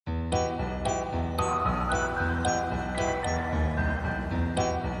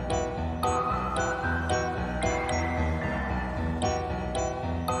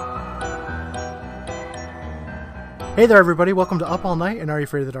Hey there, everybody. Welcome to Up All Night and Are You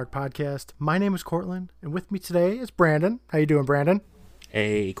Afraid of the Dark podcast. My name is Cortland, and with me today is Brandon. How you doing, Brandon?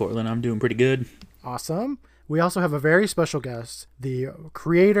 Hey, Cortland. I'm doing pretty good. Awesome. We also have a very special guest, the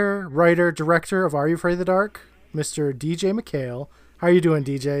creator, writer, director of Are You Afraid of the Dark, Mr. DJ MacHale. How are you doing,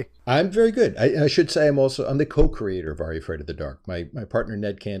 DJ? I'm very good. I should say I'm the co-creator of Are You Afraid of the Dark. My partner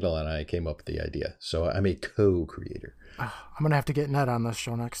Ned Candle and I came up with the idea, so I'm a co-creator. I'm going to have to get Ned on this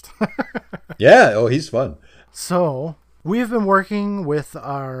show next. Yeah, oh, he's fun. So, we have been working with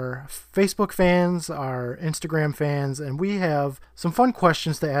our Facebook fans, our Instagram fans, and we have some fun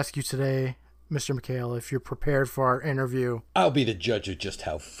questions to ask you today, Mr. MacHale, if you're prepared for our interview. I'll be the judge of just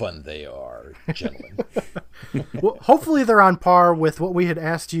how fun they are, gentlemen. Well, hopefully they're on par with what we had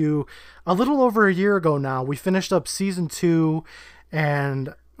asked you a little over a year ago now. We finished up season 2,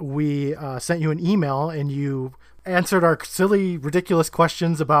 and we sent you an email, and you answered our silly, ridiculous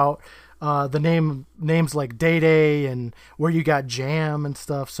questions about the names like Day Day and where you got jam and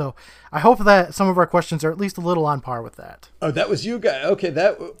stuff. So I hope that some of our questions are at least a little on par with that. Oh, that was you guys. Okay,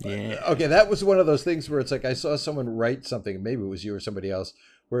 that was one of those things where it's like I saw someone write something, maybe it was you or somebody else,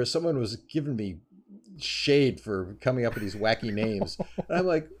 where someone was giving me shade for coming up with these wacky names. And I'm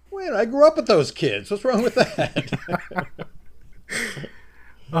like, wait, I grew up with those kids. What's wrong with that?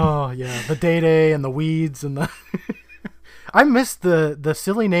 Oh, yeah, the Day Day and the Weeds and the... I missed the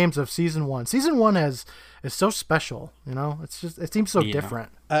silly names of season 1. Season 1 is so special, you know. It seems so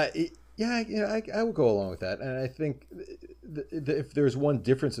different. I will go along with that, and I think if there's one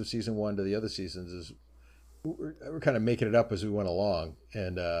difference of season 1 to the other seasons is we're kind of making it up as we went along,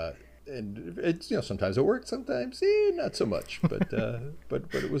 and it's sometimes it worked, sometimes not so much, but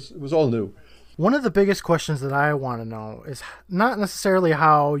it was all new. One of the biggest questions that I want to know is not necessarily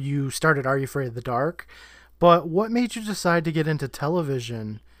how you started Are You Afraid of the Dark, but what made you decide to get into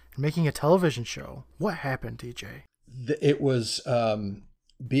television and making a television show? What happened, DJ? It was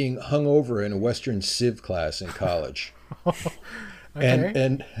being hung over in a Western Civ class in college. Okay.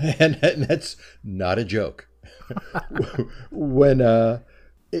 and that's not a joke. When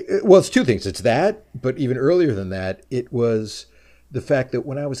it's two things. It's that, but even earlier than that, it was the fact that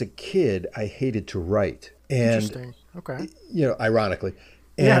when I was a kid, I hated to write. And, interesting. Okay. Ironically.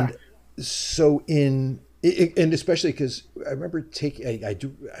 And yeah. So and especially because I remember I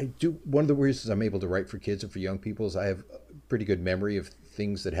do one of the reasons I'm able to write for kids and for young people is I have a pretty good memory of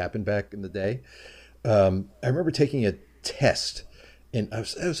things that happened back in the day. I remember taking a test, and I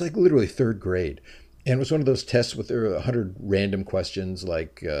was like literally third grade, and it was one of those tests with 100 random questions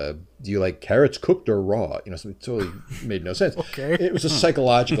like, do you like carrots cooked or raw? Something totally made no sense. Okay. It was a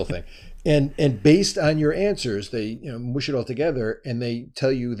psychological thing. And based on your answers, they mush it all together, and they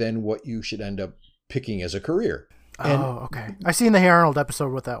tell you then what you should end up picking as a career. Okay. I seen the Hey Arnold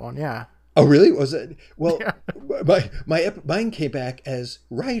episode with that one. Yeah. Oh, really? Was it? Well, yeah. mine came back as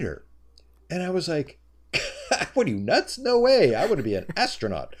writer, and I was like, "What are you, nuts? No way! I want to be an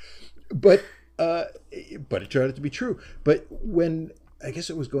astronaut." But it turned out to be true. But when I guess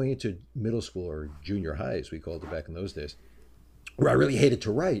it was going into middle school or junior high, as we called it back in those days, where I really hated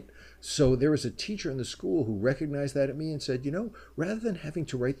to write. So there was a teacher in the school who recognized that at me and said, rather than having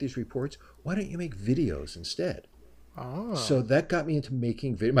to write these reports, why don't you make videos instead? Oh. So that got me into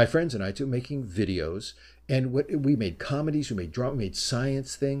making my friends and I too, making videos. And we made comedies, we made drama, we made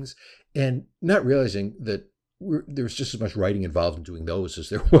science things, and not realizing that there was just as much writing involved in doing those as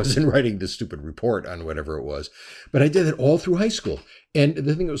there was in writing this stupid report on whatever it was. But I did it all through high school. And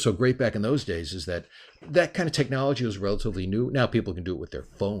the thing that was so great back in those days is that kind of technology was relatively new. Now people can do it with their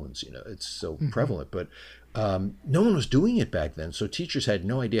phones. It's so prevalent. But no one was doing it back then. So teachers had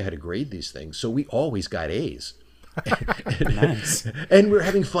no idea how to grade these things. So we always got A's. Nice. And we were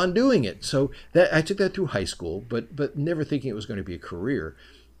having fun doing it. So I took that through high school, but never thinking it was going to be a career.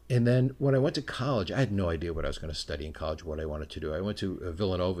 And then when I went to college, I had no idea what I was going to study in college, what I wanted to do. I went to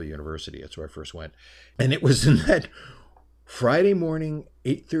Villanova University. That's where I first went. And it was in that Friday morning,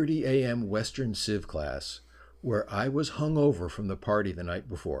 8:30 a.m. Western Civ class where I was hungover from the party the night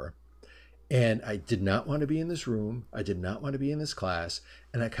before. And I did not want to be in this room. I did not want to be in this class.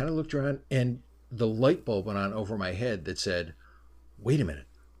 And I kind of looked around, and the light bulb went on over my head that said, wait a minute,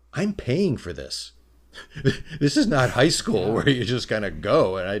 I'm paying for this. This is not high school where you just kind of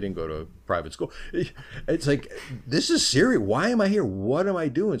go, and I didn't go to a private school. It's like, this is serious. Why am I here? What am I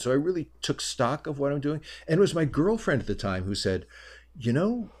doing? So I really took stock of what I'm doing. And it was my girlfriend at the time who said,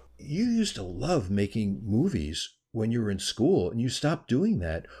 you used to love making movies when you were in school and you stopped doing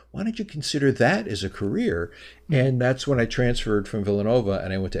that. Why don't you consider that as a career? And that's when I transferred from Villanova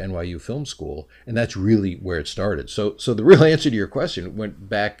and I went to NYU Film School. And that's really where it started. So the real answer to your question went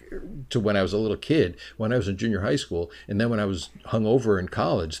back to when I was a little kid, when I was in junior high school. And then when I was hungover in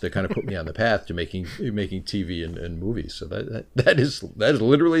college, that kind of put me on the path to making TV and movies. So that is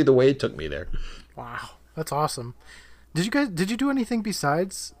literally the way it took me there. Wow. That's awesome. Did you do anything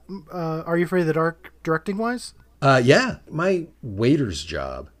besides Are You Afraid of the Dark directing wise? Yeah, my waiter's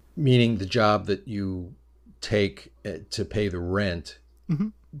job, meaning the job that you take to pay the rent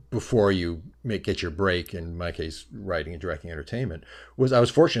before you get your break, in my case, writing and directing entertainment, I was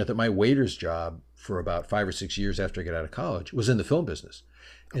fortunate that my waiter's job for about 5 or 6 years after I got out of college was in the film business.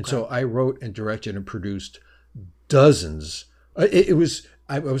 And so I wrote and directed and produced dozens. I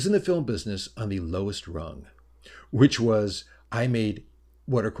was in the film business on the lowest rung, which was I made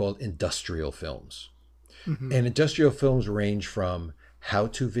what are called industrial films. And industrial films range from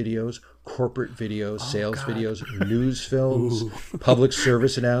how-to videos, corporate videos, sales videos, news films, public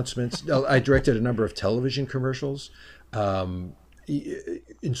service announcements. I directed a number of television commercials,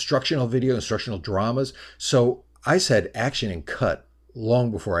 instructional video, instructional dramas. So I said action and cut long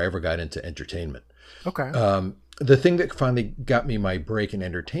before I ever got into entertainment. Okay. The thing that finally got me my break in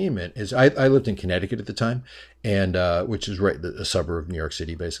entertainment is I lived in Connecticut at the time, and which is a suburb of New York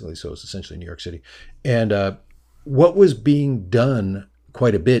City, basically. So it's essentially New York City. And what was being done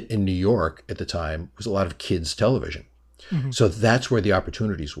quite a bit in New York at the time was a lot of kids' television. So that's where the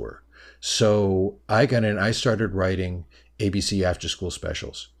opportunities were. So I got in, I started writing ABC after-school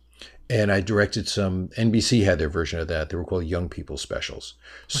specials. And I directed some, NBC had their version of that. They were called Young People Specials.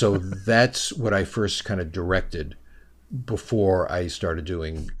 So that's what I first kind of directed before I started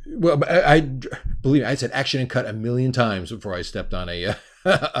doing, well, I believe I said action and cut a million times before I stepped on a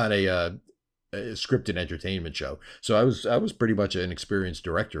scripted entertainment show. So I was pretty much an experienced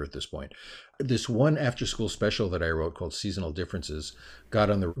director at this point. This one after school special that I wrote called Seasonal Differences got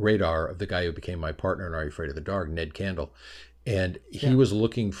on the radar of the guy who became my partner in Are You Afraid of the Dark, Ned Candle. And he was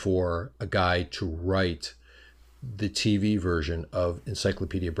looking for a guy to write the TV version of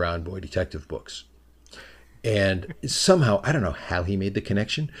Encyclopedia Brown Boy detective books. And somehow, I don't know how he made the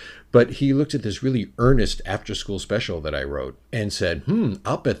connection, but he looked at this really earnest after-school special that I wrote and said,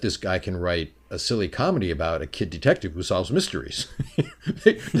 I'll bet this guy can write a silly comedy about a kid detective who solves mysteries.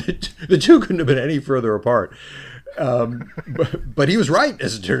 The two couldn't have been any further apart. But he was right,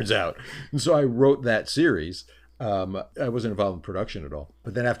 as it turns out. And so I wrote that series. I wasn't involved in production at all.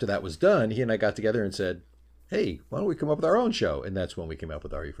 But then after that was done, he and I got together and said, hey, why don't we come up with our own show? And that's when we came up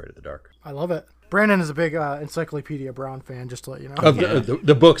with Are You Afraid of the Dark? I love it. Brandon is a big Encyclopedia Brown fan, just to let you know. Of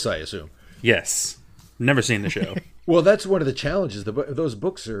the books, I assume. Yes. Never seen the show. Well, that's one of the challenges. Those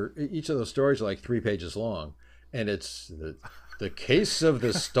books are, each of those stories are like 3 pages long. And it's the case of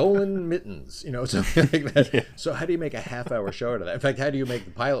the stolen mittens, something like that. Yeah. So how do you make a half-hour show out of that? In fact, how do you make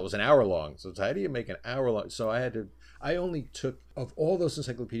the pilot was an hour long? So how do you make an hour long? So I only took, of all those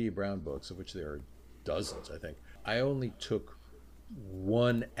Encyclopedia Brown books, of which there are dozens, I think, I only took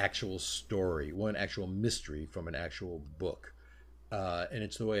one actual story, one actual mystery from an actual book. And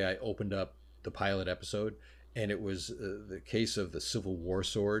it's the way I opened up the pilot episode. And it was the case of the Civil War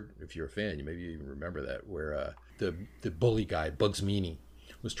sword. If you're a fan, maybe you even remember that, where the bully guy, Bugs Meany,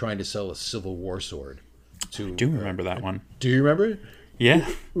 was trying to sell a Civil War sword. I do remember that one. Do you remember it? Yeah.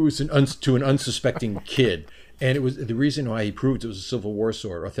 It was to an unsuspecting kid. And it was the reason why he proved it was a Civil War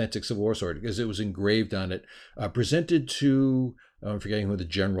sword, authentic Civil War sword, because it was engraved on it, presented to, I'm forgetting who the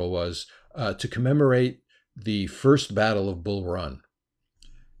general was, to commemorate the first battle of Bull Run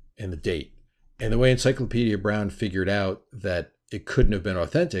and the date. And the way Encyclopedia Brown figured out that it couldn't have been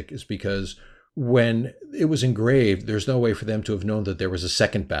authentic is because when it was engraved, there's no way for them to have known that there was a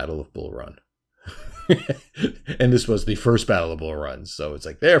second battle of Bull Run. And this was the first battle of Bull Run. So it's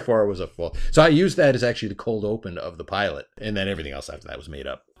like, therefore it was a full. So I used that as actually the cold open of the pilot. And then everything else after that was made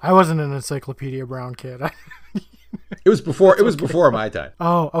up. I wasn't an Encyclopedia Brown kid. It was before my time.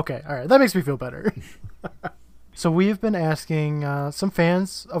 Oh, okay. All right. That makes me feel better. So we've been asking some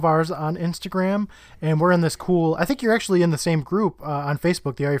fans of ours on Instagram, and we're in this cool, I think you're actually in the same group on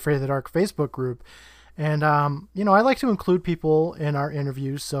Facebook, the Are You Afraid of the Dark Facebook group. And, I like to include people in our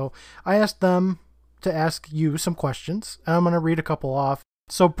interviews. So I asked them to ask you some questions, and I'm going to read a couple off.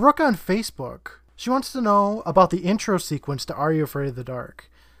 So Brooke on Facebook, she wants to know about the intro sequence to Are You Afraid of the Dark?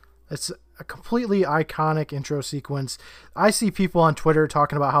 It's a completely iconic intro sequence. I see people on Twitter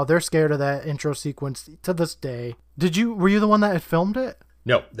talking about how they're scared of that intro sequence to this day. Were you the one that had filmed it?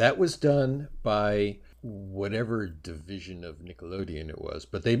 No, that was done by whatever division of Nickelodeon it was,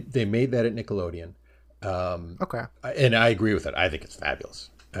 but they made that at Nickelodeon. Okay. And I agree with it. I think it's fabulous.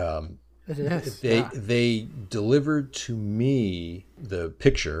 It is. They delivered to me the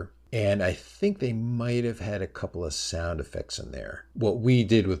picture, and I think they might have had a couple of sound effects in there. What we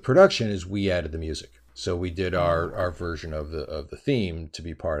did with production is we added the music. So we did our version of the theme to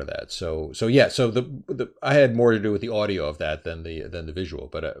be part of that. So yeah. So the I had more to do with the audio of that than the visual,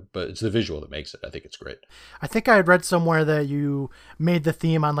 but it's the visual that makes it. I think it's great. I think I had read somewhere that you made the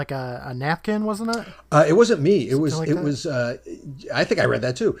theme on like a napkin, wasn't it? It wasn't me. It was. Like it that? was. I think I read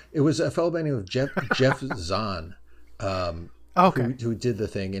that too. It was a fellow by the name of Jeff Zahn. Okay. Who did the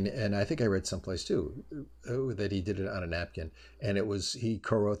thing, and I think I read someplace too that he did it on a napkin, and he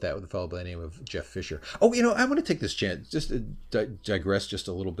co-wrote that with a fellow by the name of Jeff Fisher. Oh, I want to take this chance just to digress just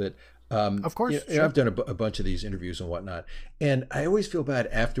a little bit. Of course, sure. I've done a bunch of these interviews and whatnot, and I always feel bad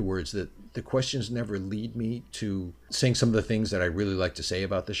afterwards that the questions never lead me to saying some of the things that I really like to say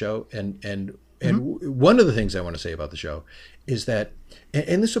about the show, and one of the things I want to say about the show is that,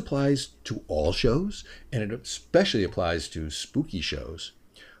 and this applies to all shows, and it especially applies to spooky shows,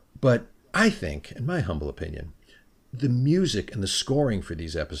 but I think, in my humble opinion, the music and the scoring for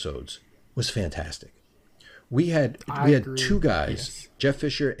these episodes was fantastic. We had two guys, yes. Jeff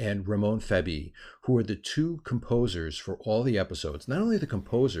Fisher and Ramon Fabi, who are the two composers for all the episodes. Not only the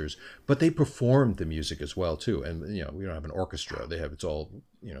composers, but they performed the music as well too. And we don't have an orchestra; it's all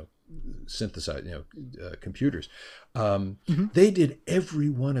synthesized, computers. They did every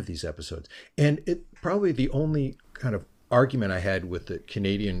one of these episodes, and it probably the only kind of argument I had with the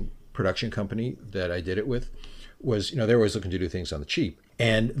Canadian production company that I did it with was, they're always looking to do things on the cheap.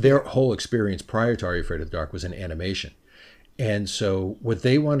 And their whole experience prior to Are You Afraid of the Dark was in animation. And so what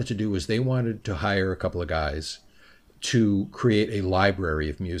they wanted to do was they wanted to hire a couple of guys to create a library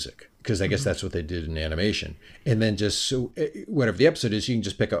of music, because I guess that's what they did in animation. And then just so whatever the episode is, you can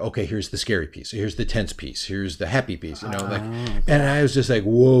just pick up, okay, here's the scary piece, here's the tense piece, here's the happy piece, and I was just like,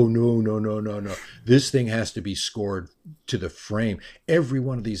 whoa, no. This thing has to be scored to the frame. Every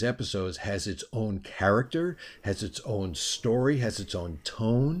one of these episodes has its own character, has its own story, has its own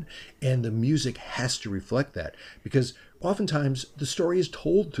tone, and the music has to reflect that, because oftentimes the story is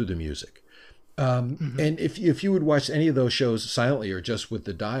told through the music. And if you would watch any of those shows silently or just with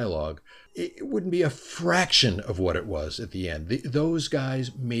the dialogue, it wouldn't be a fraction of what it was at the end. Those guys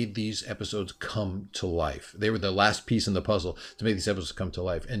made these episodes come to life. They were the last piece in the puzzle to make these episodes come to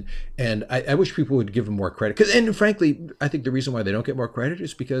life. And I wish people would give them more credit. And frankly, I think the reason why they don't get more credit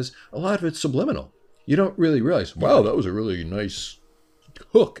is because a lot of it's subliminal. You don't really realize, wow, that was a really nice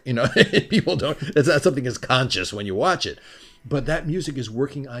hook. People don't, it's not something that's conscious when you watch it. But that music is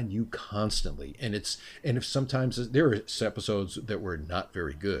working on you constantly, and if sometimes there are episodes that were not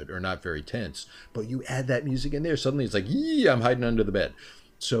very good or not very tense, but you add that music in there, suddenly it's like, yeah, I'm hiding under the bed.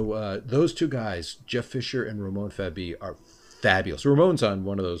 So those two guys, Jeff Fisher and Ramon Fabi, are fabulous. Ramon's on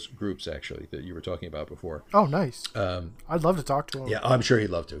one of those groups actually that you were talking about before. Oh, nice. I'd love to talk to him. Yeah, I'm sure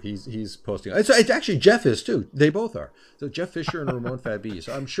he'd love to. He's posting. It's actually Jeff is too. They both are. So Jeff Fisher and Ramon Fabi.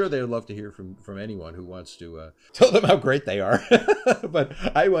 So I'm sure they'd love to hear from anyone who wants to tell them how great they are. But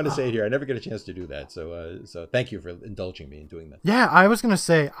I want to say it here, I never get a chance to do that. So thank you for indulging me in doing that. Yeah, I was gonna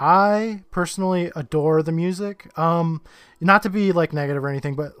say I personally adore the music. Not to be like negative or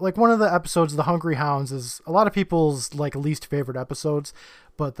anything, but like one of the episodes, The Hungry Hounds, is a lot of people's like least favorite episodes,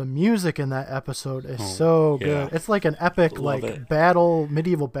 but the music in that episode is so good. It's like an epic battle,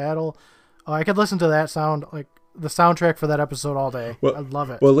 medieval battle. I could listen to that sound, like the soundtrack for that episode all day. Well, I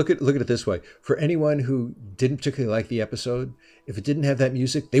love it. Well, look at it this way. For anyone who didn't particularly like the episode, if it didn't have that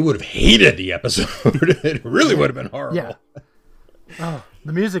music, they would have hated the episode. It really would have been horrible. Yeah. Oh,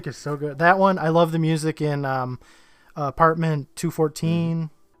 the music is so good. That one, I love the music in Apartment 214.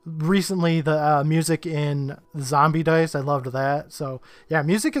 Recently, the music in Zombie Dice, I loved that. So yeah,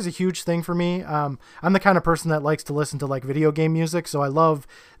 music is a huge thing for me. I'm the kind of person that likes to listen to like video game music, so I love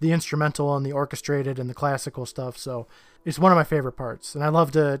the instrumental and the orchestrated and the classical stuff. So it's one of my favorite parts, and I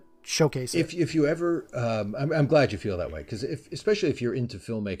love to showcase it. If you ever, I'm glad you feel that way, because especially if you're into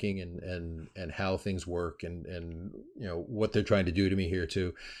filmmaking and how things work and what they're trying to do to me here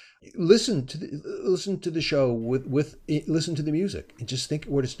too. Listen to the show with listen to the music and just think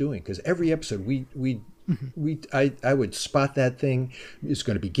what it's doing, because every episode I would spot that thing. It's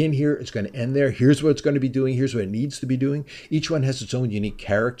going to begin here, it's going to end there, here's what it's going to be doing, here's what it needs to be doing. Each one has its own unique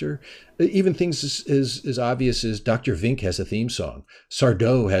character. Even things as obvious as Dr. Vink has a theme song,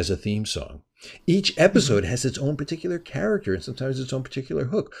 Sardo has a theme song. Each episode has its own particular character and sometimes its own particular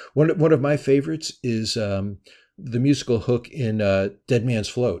hook. One of my favorites is the musical hook in Dead Man's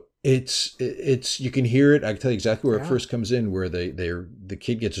Float. It's you can hear it. I can tell you exactly where it Yeah. first comes in, where the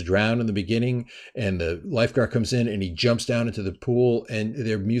kid gets drowned in the beginning, and the lifeguard comes in and he jumps down into the pool, and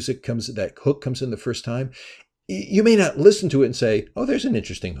their music comes. That hook comes in the first time. You may not listen to it and say, "Oh, there's an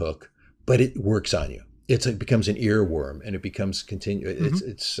interesting hook," but it works on you. It becomes an earworm, and it becomes continue.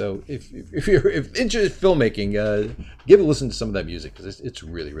 It's so if you're interested in filmmaking, give a listen to some of that music because it's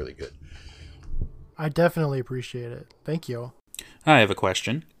really really good. I definitely appreciate it. Thank you. I have a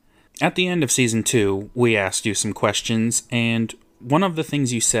question. At the end of season 2, we asked you some questions, and one of the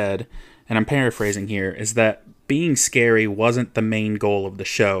things you said, and I'm paraphrasing here, is that being scary wasn't the main goal of the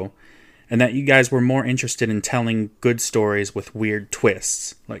show, and that you guys were more interested in telling good stories with weird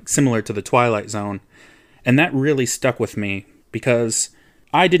twists, like similar to the Twilight Zone. And that really stuck with me, because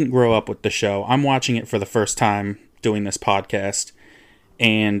I didn't grow up with the show. I'm watching it for the first time doing this podcast,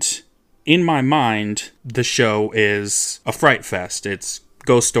 and in my mind, the show is a fright fest. It's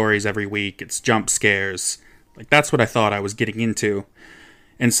ghost stories every week. It's jump scares. Like, that's what I thought I was getting into.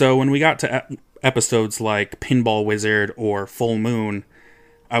 And so when we got to episodes like Pinball Wizard or Full Moon,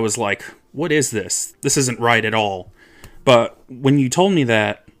 I was like, what is this? This isn't right at all. But when you told me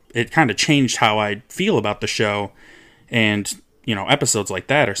that, it kind of changed how I feel about the show. And, episodes like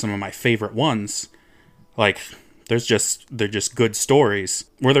that are some of my favorite ones. Like, they're just good stories.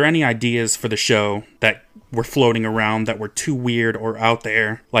 Were there any ideas for the show that were floating around that were too weird or out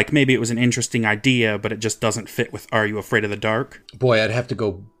there? Like, maybe it was an interesting idea, but it just doesn't fit with Are You Afraid of the Dark? Boy, I'd have to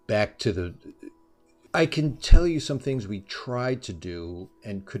go back to I can tell you some things we tried to do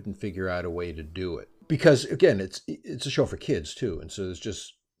and couldn't figure out a way to do it. Because, again, it's a show for kids, too. And so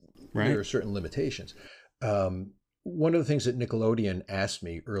there are certain limitations. One of the things that Nickelodeon asked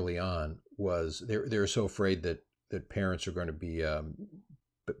me early on was they were so afraid that parents are going to be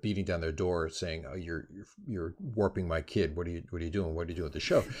beating down their door saying, "Oh, you're warping my kid. What are you doing? What are you doing with the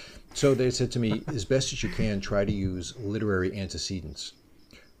show?" So they said to me, as best as you can, try to use literary antecedents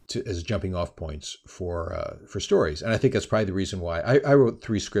as jumping off points for stories. And I think that's probably the reason why I wrote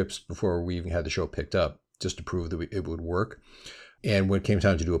 3 scripts before we even had the show picked up, just to prove that it would work. And when it came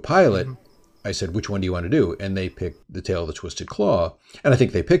time to do a pilot, I said, which one do you want to do? And they picked The Tale of the Twisted Claw. And I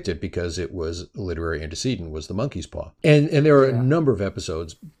think they picked it because it was literary antecedent, was The Monkey's Paw. And there are a number of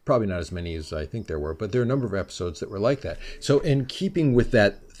episodes, probably not as many as I think there were, but there are a number of episodes that were like that. So in keeping with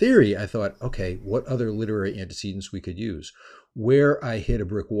that theory, I thought, okay, what other literary antecedents we could use? Where I hit a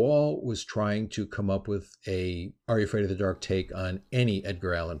brick wall was trying to come up with a Are You Afraid of the Dark take on any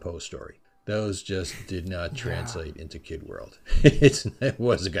Edgar Allan Poe story. Those just did not translate into kid world. It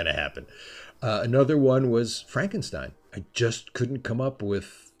wasn't going to happen. Another one was Frankenstein. I just couldn't come up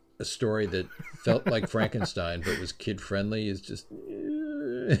with a story that felt like Frankenstein but was kid friendly. It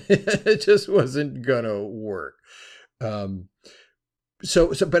just wasn't gonna work. But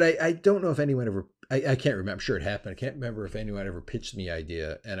I don't know if anyone ever. I can't remember. I'm sure it happened. I can't remember if anyone ever pitched me the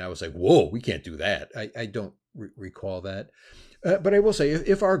idea, and I was like, "Whoa, we can't do that." I don't recall that. But I will say,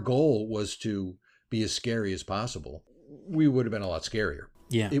 if our goal was to be as scary as possible, we would have been a lot scarier.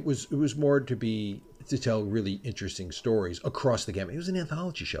 Yeah. It was more to tell really interesting stories across the gamut. It was an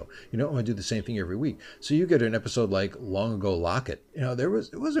anthology show. You don't want to do the same thing every week. So you get an episode like Long Ago Locket.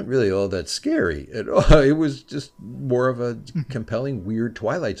 It wasn't really all that scary at all. It was just more of a compelling, weird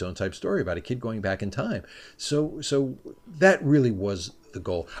Twilight Zone type story about a kid going back in time. So that really was the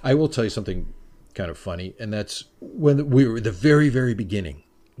goal. I will tell you something kind of funny, and that's when we were at the very, very beginning,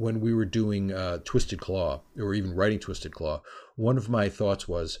 when we were doing Twisted Claw, or even writing Twisted Claw. One of my thoughts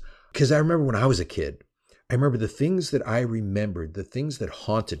was, because I remember when I was a kid, I remember the things that I remembered, the things that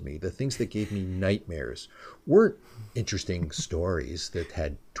haunted me, the things that gave me nightmares, weren't interesting stories that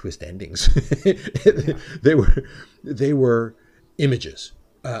had twist endings. They were images.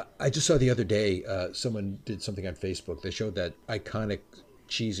 I just saw the other day, someone did something on Facebook. They showed that iconic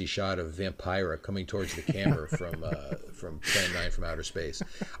cheesy shot of Vampira coming towards the camera from Plan 9 from Outer Space.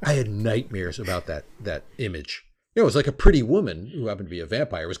 I had nightmares about that image. It was like a pretty woman who happened to be a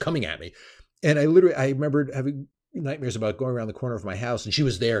vampire was coming at me. And I remembered having nightmares about going around the corner of my house and she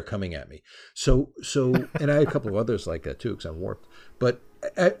was there coming at me. So, and I had a couple of others like that too, because I'm warped. But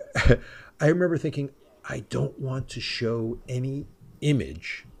I remember thinking, I don't want to show any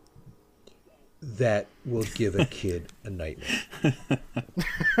image that will give a kid a nightmare.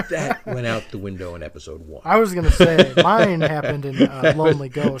 That went out the window in episode 1. I was going to say, mine happened in Lonely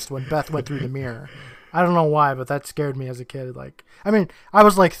Ghost when Beth went through the mirror. I don't know why, but that scared me as a kid. I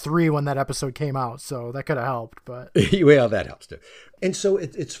was like 3 when that episode came out, so that could have helped. But well, that helps too. And so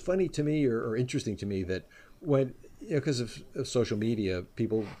it's funny to me, or interesting to me, that when because of social media,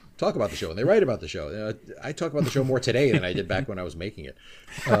 people talk about the show and they write about the show. I talk about the show more today than I did back when I was making it,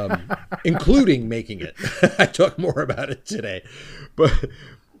 including making it. I talk more about it today, but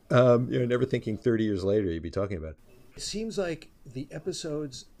never thinking 30 years later you'd be talking about it. It seems like the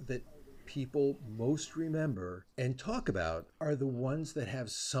episodes that people most remember and talk about are the ones that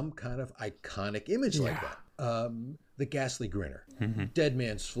have some kind of iconic image like that. The ghastly grinner, Dead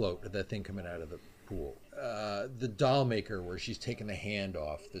Man's Float, that thing coming out of the pool, the doll maker where she's taking the hand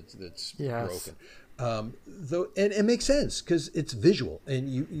off that's broken. Though, and it makes sense because it's visual,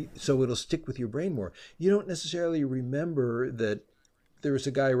 and so it'll stick with your brain more. You don't necessarily remember that there was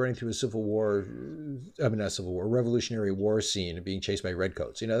a guy running through a Revolutionary War scene and being chased by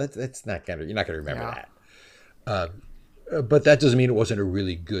redcoats. That's not you're not gonna remember that. But that doesn't mean it wasn't a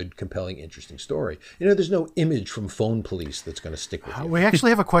really good, compelling, interesting story. There's no image from Phone Police that's going to stick with you. We actually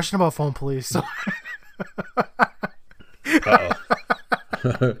have a question about Phone Police. So.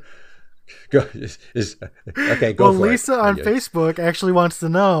 Uh-oh. Okay, go well, for Lisa it. on Facebook actually wants to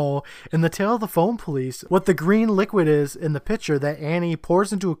know, in the tale of the Phone Police, what the green liquid is in the pitcher that Annie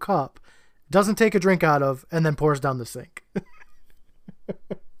pours into a cup, doesn't take a drink out of, and then pours down the sink.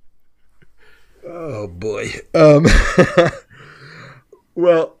 Oh boy.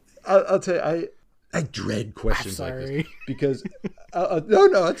 Well, I'll tell you, I dread questions like this because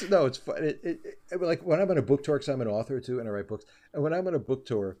it's fun. Like when I'm on a book tour, because I'm an author too, and I write books. And when I'm on a book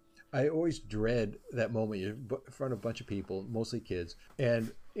tour, I always dread that moment you're in front of a bunch of people, mostly kids,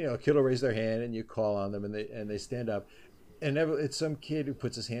 and a kid will raise their hand, and you call on them, and they stand up, and it's some kid who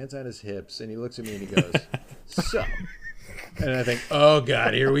puts his hands on his hips, and he looks at me and he goes, "So," and I think, "Oh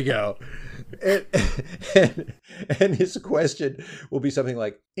God, here we go." And his question will be something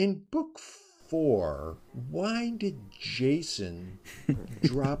like, in book 4, why did Jason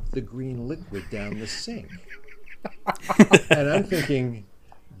drop the green liquid down the sink? And I'm thinking,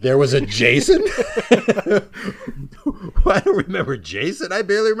 there was a Jason? I don't remember Jason. I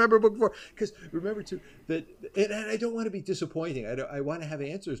barely remember book 4. Because remember, too, that, and I don't want to be disappointing. I want to have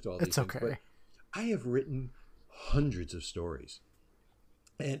answers to all these things. But I have written hundreds of stories.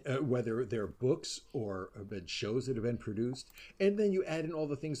 And whether they're books or been shows that have been produced, and then you add in all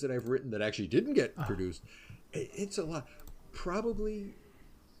the things that I've written that actually didn't get produced, it's a lot. Probably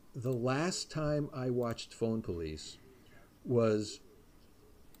the last time I watched Phone Police was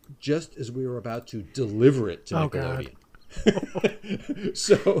just as we were about to deliver it to Nickelodeon.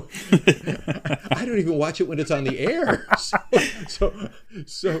 So I don't even watch it when it's on the air. So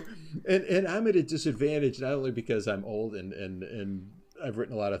and I'm at a disadvantage, not only because I'm old and I've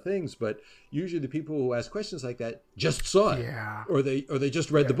written a lot of things, but usually the people who ask questions like that just saw it, or they just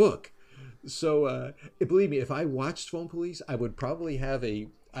read the book. So believe me, if I watched Phone Police, I would probably have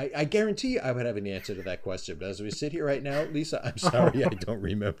I guarantee I would have an answer to that question. But as we sit here right now, Lisa, I'm sorry, I don't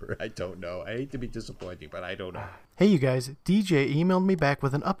remember. I don't know. I hate to be disappointing, but I don't know. Hey, you guys, DJ emailed me back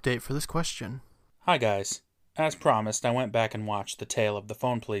with an update for this question. Hi, guys. As promised, I went back and watched The Tale of the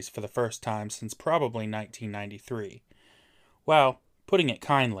Phone Police for the first time since probably 1993. Well, putting it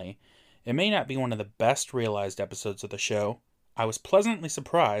kindly, it may not be one of the best realized episodes of the show. I was pleasantly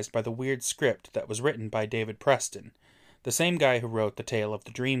surprised by the weird script that was written by David Preston, the same guy who wrote The Tale of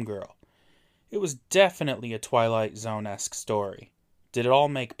the Dream Girl. It was definitely a Twilight Zone-esque story. Did it all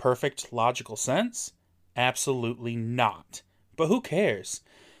make perfect, logical sense? Absolutely not. But who cares?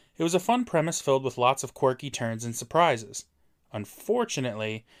 It was a fun premise filled with lots of quirky turns and surprises.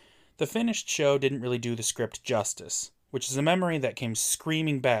 Unfortunately, the finished show didn't really do the script justice, which is a memory that came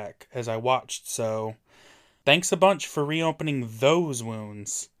screaming back as I watched, so thanks a bunch for reopening those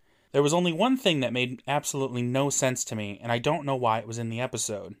wounds. There was only one thing that made absolutely no sense to me, and I don't know why it was in the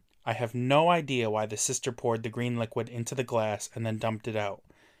episode. I have no idea why the sister poured the green liquid into the glass and then dumped it out.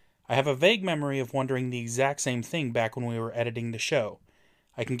 I have a vague memory of wondering the exact same thing back when we were editing the show.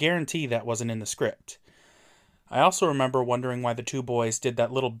 I can guarantee that wasn't in the script. I also remember wondering why the two boys did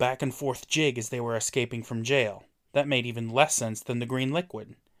that little back and forth jig as they were escaping from jail. That made even less sense than the green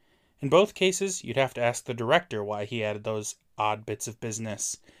liquid. In both cases, you'd have to ask the director why he added those odd bits of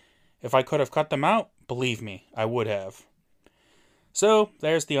business. If I could have cut them out, believe me, I would have. So,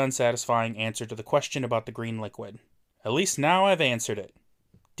 there's the unsatisfying answer to the question about the green liquid. At least now I've answered it.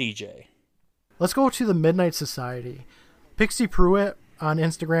 DJ. Let's go to the Midnight Society. Pixie Pruitt on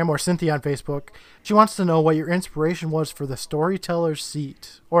Instagram or Cynthia on Facebook. She wants to know what your inspiration was for the storyteller's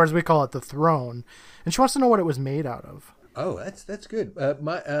seat, or as we call it, the throne. And she wants to know what it was made out of. Oh, that's good.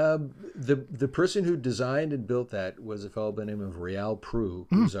 The person who designed and built that was a fellow by the name of Réal Prue,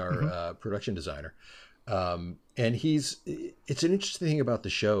 who's our production designer. And it's an interesting thing about the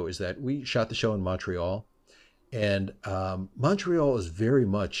show is that we shot the show in Montreal, And Montreal is very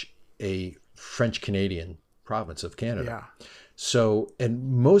much a French Canadian province of Canada. Yeah. So, and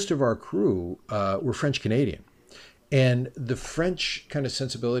most of our crew were French Canadian. And the French kind of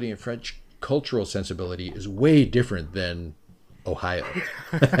sensibility and French cultural sensibility is way different than Ohio.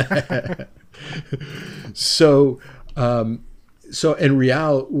 So, and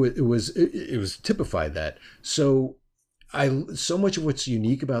Real was typified that. So so much of what's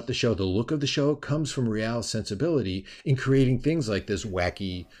unique about the show, the look of the show, comes from Real's sensibility in creating things like this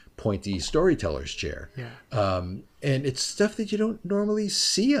wacky, pointy storyteller's chair. Yeah. And it's stuff that you don't normally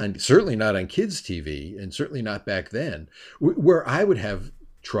see on, certainly not on kids' TV, and certainly not back then. Where I would have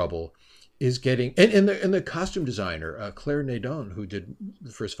trouble is getting, and the costume designer, Claire Nadon, who did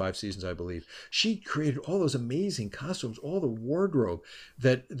the first 5 seasons, I believe, she created all those amazing costumes, all the wardrobe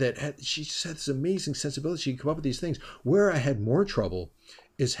she just had this amazing sensibility. She could come up with these things. Where I had more trouble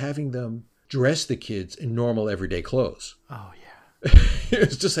is having them dress the kids in normal everyday clothes. Oh yeah.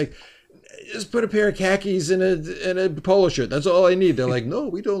 It's just like, just put a pair of khakis and a polo shirt. That's all I need. They're like, no,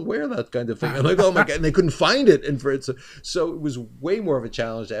 we don't wear that kind of thing. I'm like, oh my God. And they couldn't find it. And so it was way more of a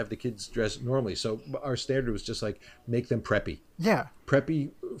challenge to have the kids dress normally. So our standard was just like, make them preppy. Yeah.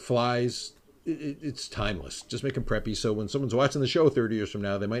 Preppy flies. It's timeless. Just make them preppy. So when someone's watching the show 30 years from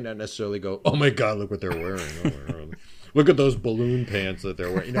now, they might not necessarily go, oh my God, look what they're wearing. Look at those balloon pants that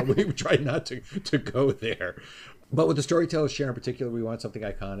they're wearing. We tried not to go there. But with the storyteller's chair in particular, we want something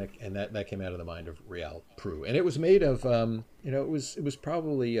iconic, and that came out of the mind of Real Prue. And it was made of, it was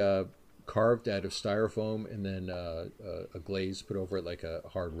probably carved out of styrofoam, and then a glaze put over it, like a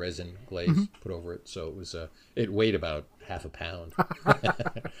hard resin glaze put over it. So it weighed about half a pound.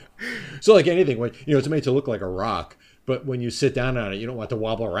 So like anything, when it's made to look like a rock, but when you sit down on it, you don't want to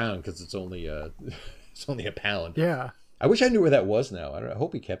wobble around because it's only a pound. Yeah. I wish I knew where that was now. I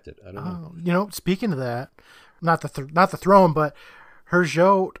hope he kept it. I don't know. Speaking of that, not the throne, but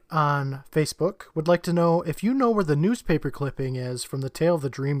Herjot on Facebook would like to know if you know where the newspaper clipping is from the Tale of the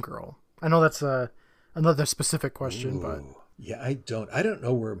Dream Girl. I know that's another specific question, but yeah, I don't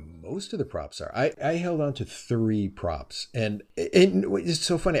know where most of the props are. I held on to 3 props, and it's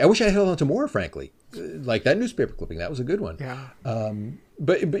so funny. I wish I held on to more, frankly. Like that newspaper clipping, that was a good one. Yeah.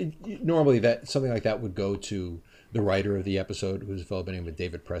 But normally something like that would go to the writer of the episode, who's a fellow by the name of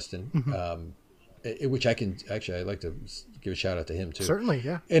David Preston. Which I'd like to give a shout out to him too. Certainly,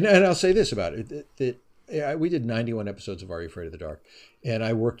 yeah. And I'll say this about it: that we did 91 episodes of Are You Afraid of the Dark, and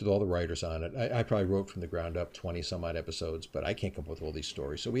I worked with all the writers on it. I probably wrote from the ground up 20 some odd episodes, but I can't come up with all these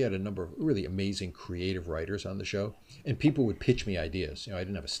stories. So we had a number of really amazing creative writers on the show, and people would pitch me ideas. I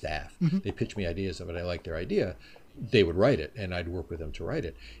didn't have a staff; they pitched me ideas, and when I liked their idea, they would write it, and I'd work with them to write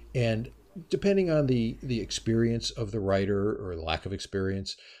it. And depending on the experience of the writer or lack of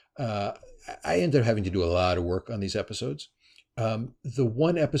experience, I ended up having to do a lot of work on these episodes. The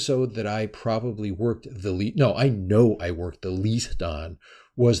one episode that I probably worked I know I worked the least on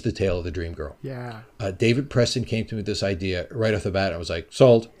was the Tale of the Dream Girl. Yeah. David Preston came to me with this idea right off the bat. I was like,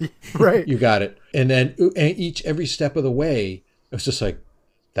 sold. Right. You got it. And then every step of the way, it was just like,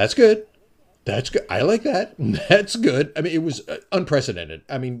 that's good. That's good. I like that. That's good. I mean, it was unprecedented.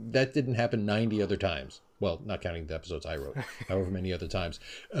 I mean, that didn't happen 90 other times. Well, not counting the episodes I wrote, however many other times.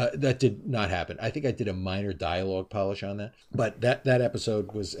 That did not happen. I think I did a minor dialogue polish on that. But that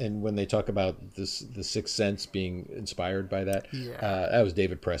episode was, and when they talk about the Sixth Sense being inspired by that, that was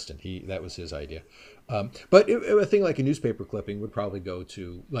David Preston. That was his idea. But a thing like a newspaper clipping would probably go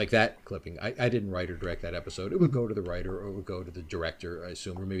to, like that clipping. I didn't write or direct that episode. It would go to the writer, or it would go to the director, I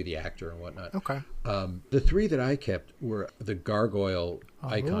assume, or maybe the actor and whatnot. Okay. The 3 that I kept were the gargoyle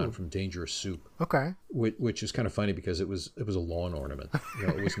icon from Dangerous Soup. Okay. Which is kind of funny because it was a lawn ornament.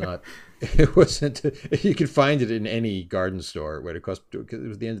 It was not. It wasn't. You could find it in any garden store. Where it cost. Because it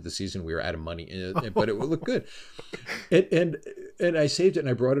was the end of the season. We were out of money, but it would look good. And I saved it and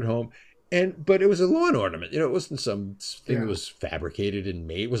I brought it home. But it was a lawn ornament. It wasn't some thing that was fabricated and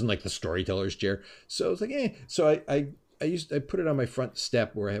made. It wasn't like the storyteller's chair. So I was like, eh. So I put it on my front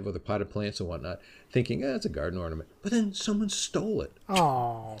step where I have other potted plants and whatnot, thinking, it's a garden ornament. But then someone stole it.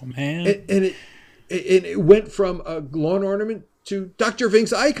 Oh man! And it went from a lawn ornament to Dr.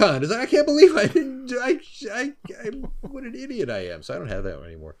 Vink's icon. I can't believe I didn't. What an idiot I am. So I don't have that one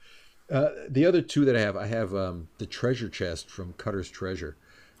anymore. The other 2 that I have the treasure chest from Cutter's Treasure.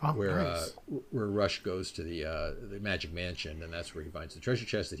 Nice. Where Rush goes to the Magic Mansion, and that's where he finds the treasure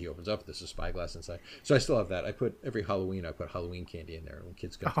chest that he opens up. There's a spyglass inside. So I still have that. Every Halloween, I put Halloween candy in there. When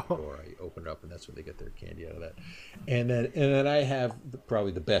kids come to the door, I open it up, and that's where they get their candy out of that. And then I have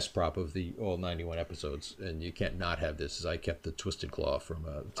probably the best prop of all 91 episodes, and you can't not have this. Is I kept the Twisted Claw from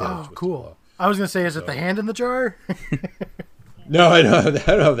Tale of Twisted cool. Claw. I was gonna say, is it the hand in the jar? No, I don't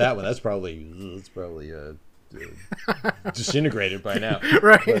have that one. That's probably disintegrated by now.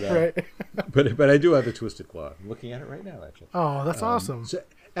 Right, but, right. But I do have the Twisted Claw. I'm looking at it right now, actually. Oh, that's awesome. So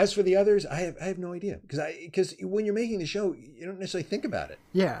as for the others, I have no idea because when you're making the show, you don't necessarily think about it.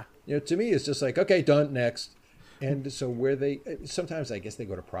 Yeah. To me, it's just like, okay, done, next. And so sometimes I guess they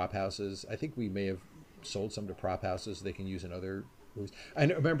go to prop houses. I think we may have sold some to prop houses they can use in other movies. I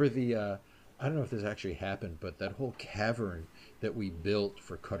remember I don't know if this actually happened, but that whole cavern that we built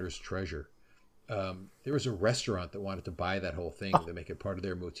for Cutter's Treasure, there was a restaurant that wanted to buy that whole thing to make it part of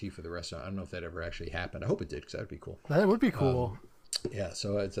their motif for the restaurant. I don't know if that ever actually happened. I hope it did, because that would be cool. That would be cool. Yeah,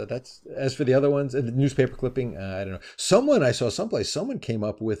 so that's as for the other ones, the newspaper clipping. I don't know. I saw someone came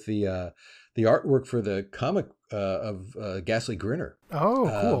up with the artwork for the comic of Ghastly Grinner. Oh,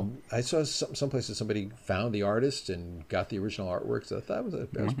 cool. I saw some places somebody found the artist and got the original artwork. So I thought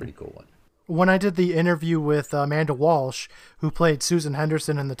that was a pretty cool one. When I did the interview with Amanda Walsh, who played Susan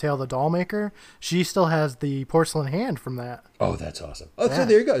Henderson in The Tale of the Dollmaker, she still has the porcelain hand from that. Oh, that's awesome. Oh, yeah. So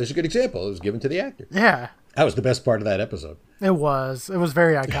there you go. There's a good example. It was given to the actor. Yeah. That was the best part of that episode. It was. It was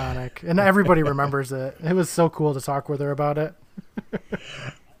very iconic, and everybody remembers it. It was so cool to talk with her about it.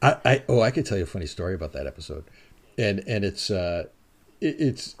 I could tell you a funny story about that episode, and it's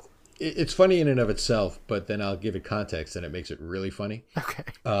funny in and of itself, but then I'll give it context, and it makes it really funny. Okay.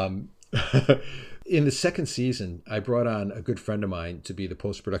 In the second season, I brought on a good friend of mine to be the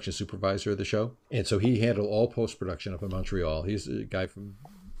post-production supervisor of the show, and so he handled all post-production up in Montreal. He's a guy from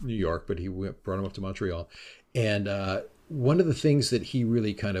New York, but brought him up to Montreal, and one of the things that he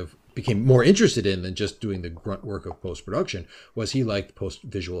really kind of became more interested in than just doing the grunt work of post-production was he liked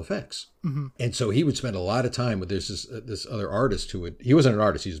post-visual effects. Mm-hmm. And so he would spend a lot of time with this other artist he wasn't an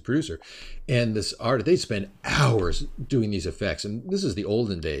artist, he was a producer. And this artist, they'd spend hours doing these effects. And this is the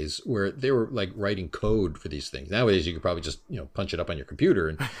olden days where they were like writing code for these things. Nowadays, you could probably just, punch it up on your computer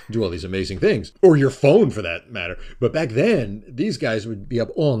and do all these amazing things, or your phone for that matter. But back then, these guys would be up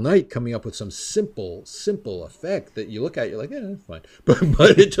all night coming up with some simple effect that you look at, you're like, yeah, that's fine.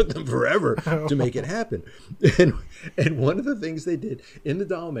 But it took them forever to make it happen. And one of the things they did in the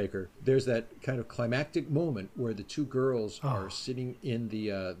Dollmaker, there's that kind of climactic moment where the two girls are sitting in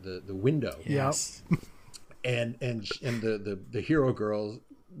the window. Yes. And the hero girl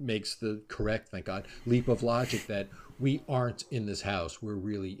makes the correct, thank God, leap of logic that we aren't in this house. We're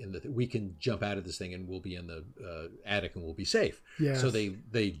really we can jump out of this thing and we'll be in the attic and we'll be safe. Yes. So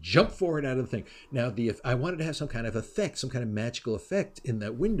they jump forward out of the thing. Now, I wanted to have some kind of effect, some kind of magical effect in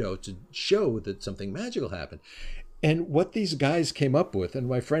that window to show that something magical happened. And what these guys came up with, and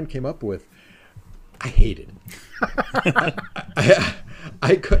my friend came up with, I hated it.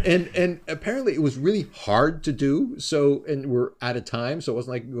 And apparently it was really hard to do. So, and we're out of time, so it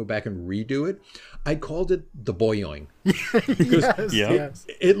wasn't like go back and redo it. I called it the boyoing. Yes.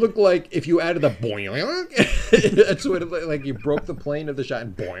 It looked like if you added the boyoing, that's what it looked like. You broke the plane of the shot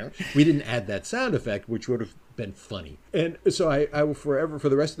and boyoing. We didn't add that sound effect, which would have been funny. And so I will forever, for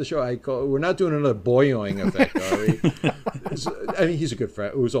the rest of the show, we're not doing another boyoing effect, are we? I mean, he's a good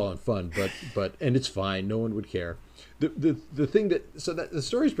friend. It was all in fun, but and it's fine. No one would care. The thing that the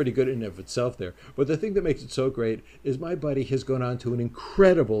story's pretty good in and of itself there, but the thing that makes it so great is my buddy has gone on to an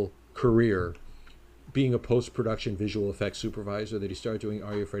incredible career being a post-production visual effects supervisor that he started doing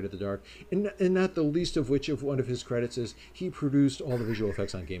Are You Afraid of the Dark? And not the least of which of one of his credits is he produced all the visual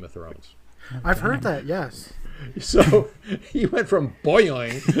effects on Game of Thrones. I've heard that, yes. So he went from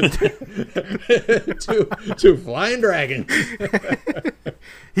boyoing to flying dragons.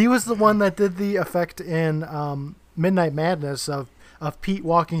 He was the one that did the effect in Midnight Madness of Pete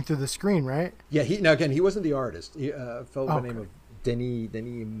walking through the screen, right? Yeah, he wasn't the artist. He, a fellow by the name of Denny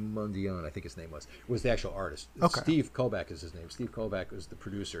Mondion, I think his name was the actual artist. Okay. Steve Kovac is his name. Steve Kovac was the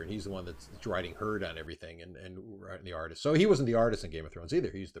producer, and he's the one that's writing Herd on everything and writing the artist. So he wasn't the artist in Game of Thrones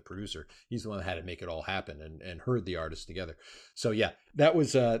either. He's the producer. He's the one that had to make it all happen and herd the artists together. So yeah, that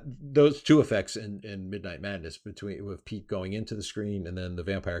was those two effects in Midnight Madness with Pete going into the screen and then the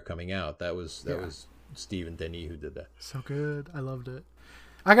vampire coming out. That was Steve and Denny who did that. So good. I loved it.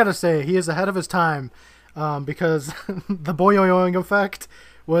 I gotta say, he is ahead of his time. Because the boing effect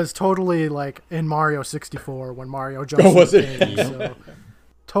was totally like in Mario 64 when Mario jumps. Oh, was it? So,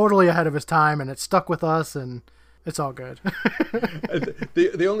 totally ahead of his time, and it stuck with us, and it's all good.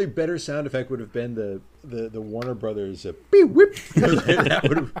 The only better sound effect would have been the Warner Brothers beep whip.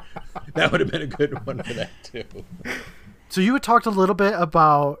 that would have been a good one for that too. So you had talked a little bit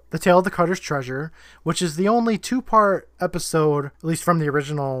about The Tale of the Cutter's Treasure, which is the only 2-part episode, at least from the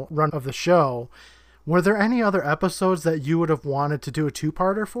original run of the show, Were there any other episodes that you would have wanted to do a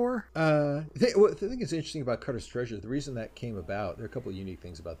two-parter for? The thing that's interesting about Cutter's Treasure, the reason that came about, there are a couple of unique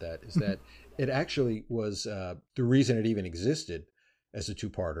things about that, is that it actually was the reason it even existed as a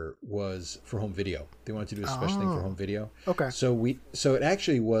two-parter was for home video. They wanted to do a special thing for home video. Okay. So it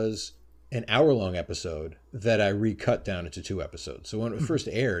actually was an hour-long episode that I recut down into 2 episodes. So when it first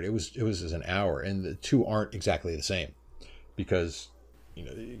aired, it was as an hour, and the 2 aren't exactly the same because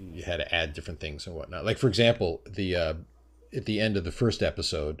you had to add different things and whatnot. Like, for example, at the end of the first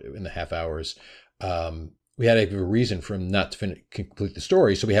episode, in the half hours, we had to give a reason for him not to complete the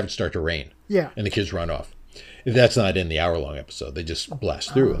story, so we have it start to rain. Yeah. And the kids run off. That's not in the hour-long episode. They just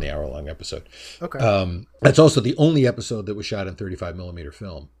blast through in the hour-long episode. Okay. That's also the only episode that was shot in 35 millimeter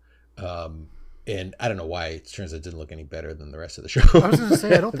film. And I don't know why it turns out it didn't look any better than the rest of the show. I was going to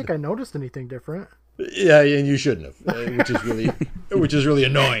say, I don't think I noticed anything different. Yeah, and you shouldn't have, which is really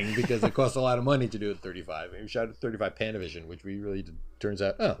annoying because it costs a lot of money to do it 35. We shot at 35 Panavision, which we really turns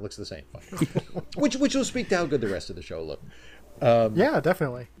out looks the same. which will speak to how good the rest of the show looked. Yeah,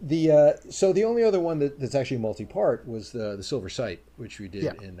 definitely. So the only other one that's actually multi-part was the Silver Sight, which we did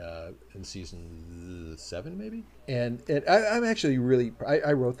in season 7 maybe. And I'm actually really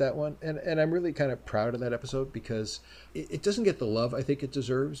I wrote that one, and I'm really kind of proud of that episode because it doesn't get the love I think it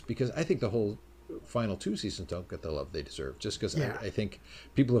deserves, because I think the whole final 2 seasons don't get the love they deserve, just because I think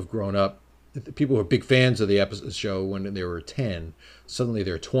people have grown up. People who are big fans of the show when they were 10, suddenly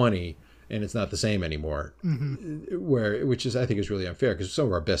they're 20. And it's not the same anymore, which I think is really unfair, because some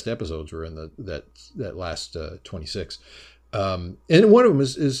of our best episodes were in that last 26, and one of them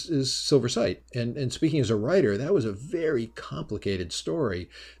is Silver Sight. And speaking as a writer, that was a very complicated story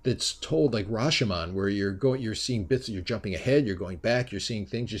that's told like Rashomon, where you're seeing bits, you're jumping ahead, you're going back, you're seeing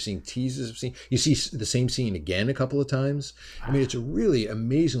things, you're seeing teases of scene, you see the same scene again a couple of times. I mean, it's a really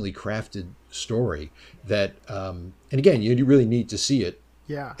amazingly crafted story that, and again, you really need to see it.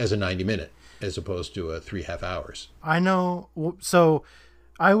 Yeah. As a 90-minute, as opposed to a 3.5 hours. I know. So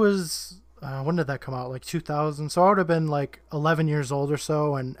I was, when did that come out? Like 2000. So I would have been like 11 years old or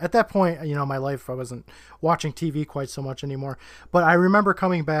so. And at that point, my life, I wasn't watching TV quite so much anymore. But I remember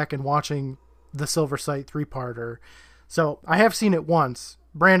coming back and watching the Silver Sight 3-parter. So I have seen it once.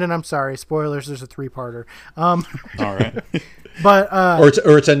 Brandon, I'm sorry. Spoilers, there's a 3-parter. All right. But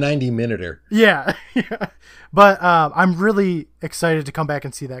or it's a 90-minuter. Yeah. But I'm really excited to come back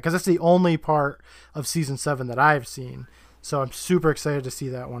and see that, because that's the only part of season 7 that I've seen. So I'm super excited to see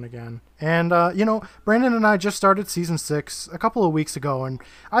that one again. And Brandon and I just started season 6 a couple of weeks ago, and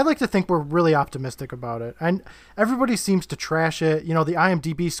I like to think we're really optimistic about it. And everybody seems to trash it. The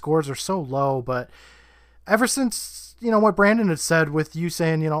IMDb scores are so low, but ever since what Brandon had said with you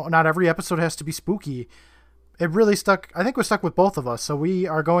saying not every episode has to be spooky, it really stuck. I think we're stuck with both of us. So we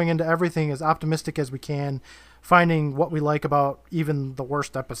are going into everything as optimistic as we can, finding what we like about even the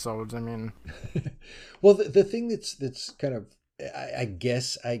worst episodes. I mean, well, the thing that's kind of, I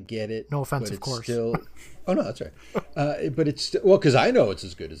guess I get it. No offense, of course. Still, oh no, that's right. But it's still, because I know it's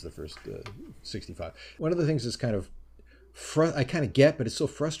as good as the first 65. One of the things that's kind of I kind of get, but it's so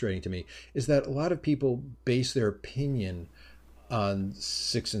frustrating to me, is that a lot of people base their opinion on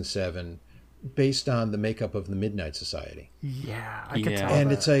 6 and 7 based on the makeup of the Midnight Society. Yeah, I could tell. And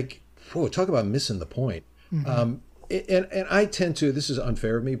that. it's like, whoa, talk about missing the point. And I tend to, this is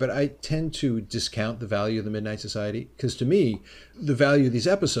unfair of me, but I tend to discount the value of the Midnight Society, because to me, the value of these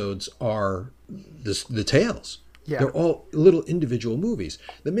episodes are the tales. Yeah. They're all little individual movies.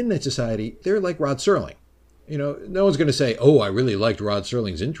 The Midnight Society, they're like Rod Serling. No one's going to say, "Oh, I really liked Rod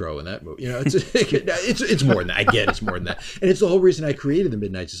Serling's intro in that movie." It's more than that. I get it's more than that, and it's the whole reason I created the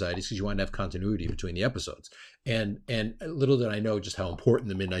Midnight Society, because you want to have continuity between the episodes. And little did I know just how important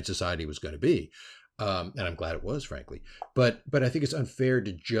the Midnight Society was going to be, and I'm glad it was, frankly. But I think it's unfair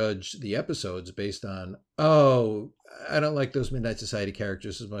to judge the episodes based on, I don't like those Midnight Society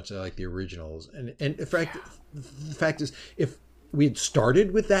characters as much as I like the originals. And in fact, the fact is, if we had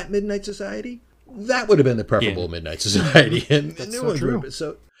started with that Midnight Society, that would have been the preferable Midnight Society, and That's no so one's true.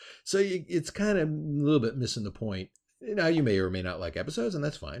 so it's kind of a little bit missing the point. You may or may not like episodes, and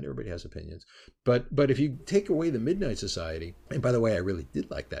that's fine. Everybody has opinions, but if you take away the Midnight Society, and by the way, I really did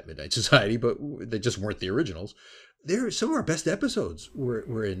like that Midnight Society, but they just weren't the originals. Some of our best episodes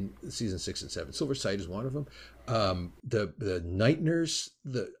were in season 6 and 7. Silver Sight is one of them. The Night Nurse.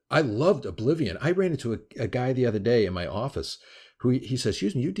 I loved Oblivion. I ran into a guy the other day in my office who he says,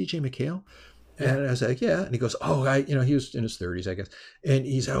 "Excuse me, you DJ MacHale?" And I was like, "Yeah." And he goes, he was in his 30s, I guess. And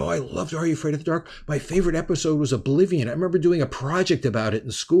he said, "I loved Are You Afraid of the Dark? My favorite episode was Oblivion. I remember doing a project about it in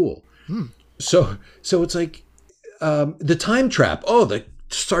school." So it's like the time trap.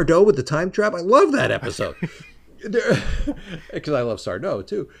 Sardou with the time trap. I love that episode. Because I love Sardou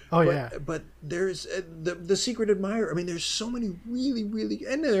too. Oh yeah. But there's the Secret Admirer. I mean, there's so many really,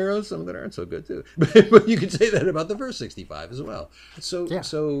 and there are some that aren't so good too. But you could say that about the first 65 as well.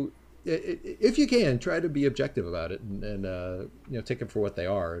 So if you can, try to be objective about it and take them for what they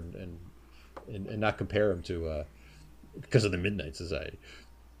are and not compare them to because of the Midnight Society.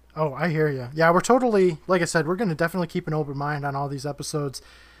 Oh, I hear you. Yeah, we're totally, like I said, we're going to definitely keep an open mind on all these episodes.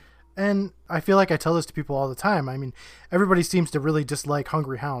 And I feel like I tell this to people all the time. I mean, everybody seems to really dislike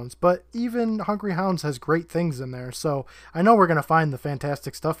Hungry Hounds, but even Hungry Hounds has great things in there. So I know we're going to find the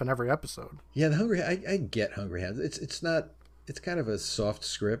fantastic stuff in every episode. Yeah, I get Hungry Hounds. It's kind of a soft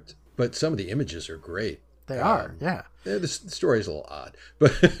script, but some of the images are great. They are, yeah. The story's a little odd,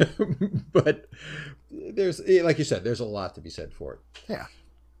 but but there's, like you said, there's a lot to be said for it. Yeah.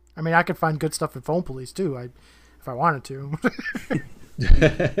 I mean, I could find good stuff in Phone Police too, if I wanted to.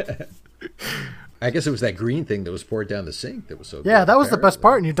 I guess it was that green thing that was poured down the sink that was so good. Yeah, that was the best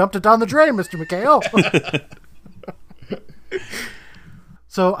part, and you dumped it down the drain, Mr. MacHale.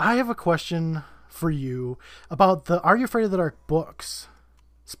 So I have a question for you about the Are You Afraid of the Dark books,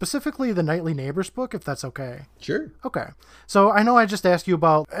 specifically the Nightly Neighbors book, if that's okay. Sure. Okay. So I know I just asked you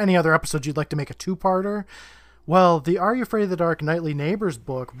about any other episodes you'd like to make a two-parter. Well, the Are You Afraid of the Dark Nightly Neighbors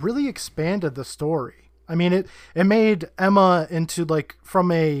book really expanded the story. I mean, it made Emma into like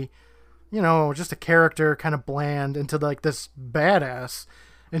from a, just a character kind of bland into like this badass,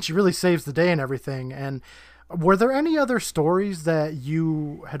 and she really saves the day and everything. And were there any other stories that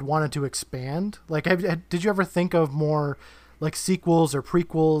you had wanted to expand? Like, did you ever think of more like sequels or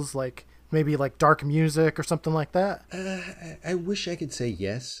prequels, like maybe like Dark Music or something like that? I wish I could say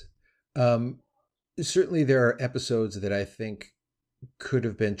yes. Certainly there are episodes that I think could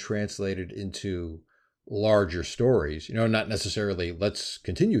have been translated into larger stories, not necessarily let's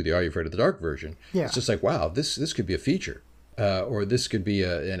continue the Are You Afraid of the Dark version. Yeah. It's just like, wow, this could be a feature, or this could be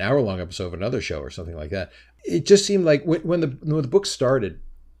an hour-long episode of another show or something like that. It just seemed like when the book started,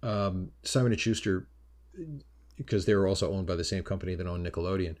 Simon & Schuster, because they were also owned by the same company that owned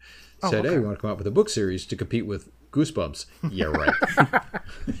Nickelodeon, said, hey, we want to come out with a book series to compete with Goosebumps. Yeah, right.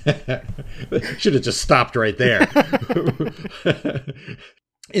 Should have just stopped right there.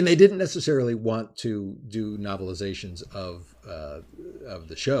 And they didn't necessarily want to do novelizations of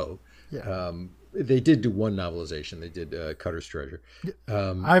the show. Yeah. They did do one novelization. They did Cutter's Treasure.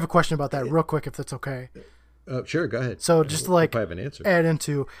 I have a question about that real quick, if that's okay. Sure, go ahead. So just to like I have an answer. Add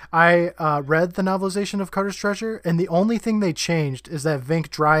into, I read the novelization of Cutter's Treasure, and the only thing they changed is that Vink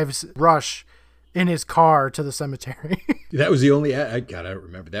drives Rush in his car to the cemetery. That was the only. I don't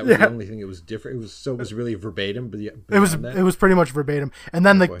remember. That was the only thing that was different. It was really verbatim. But it was pretty much verbatim. And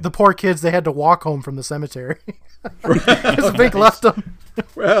then the poor kids, they had to walk home from the cemetery because Vink left them.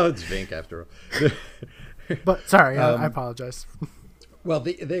 Well, it's Vink after all. But sorry, I apologize. Well,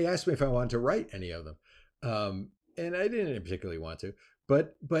 they asked me if I wanted to write any of them, and I didn't particularly want to.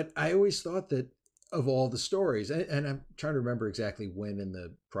 But I always thought that of all the stories, and I'm trying to remember exactly when in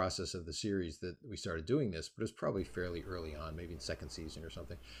the process of the series that we started doing this, but it was probably fairly early on, maybe in second season or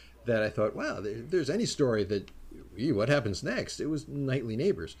something, that I thought, wow, there's any story that, what happens next? It was Nightly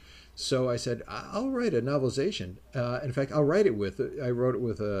Neighbors. So I said, I'll write a novelization. In fact, I wrote it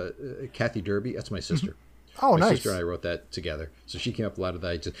with Kathy Derby. That's my sister. Oh, my nice. sister and I wrote that together. So she came up with a lot of the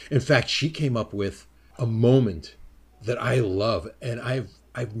ideas. In fact, she came up with a moment that I love, and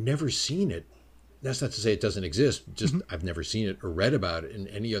I've never seen it. That's not to say it doesn't exist, just I've never seen it or read about it in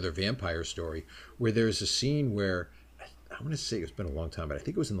any other vampire story, where there's a scene where, I want to say it's been a long time, but I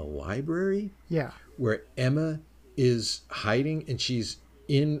think it was in the library. Yeah. Where Emma is hiding and she's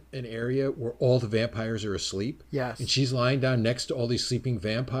in an area where all the vampires are asleep. Yes. And she's lying down next to all these sleeping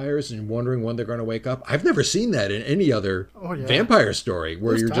vampires and wondering when they're going to wake up. I've never seen that in any other vampire story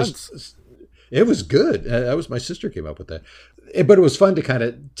where you're just... It was good. That was my sister came up with that. But it was fun to kind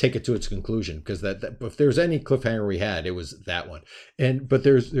of take it to its conclusion, because that if there's any cliffhanger we had, it was that one. But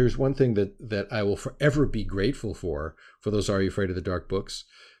there's one thing that I will forever be grateful for those Are You Afraid of the Dark books.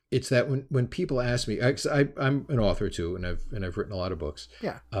 It's that when people ask me, I'm an author too, and I've written a lot of books.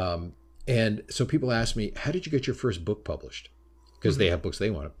 Yeah. And so people ask me, how did you get your first book published? Because they have books they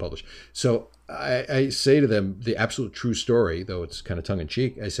want to publish. So I say to them the absolute true story, though it's kind of tongue in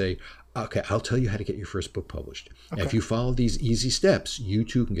cheek. I say, okay, I'll tell you how to get your first book published. Okay. Now, if you follow these easy steps, you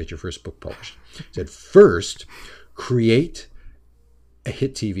too can get your first book published. I said, first, create a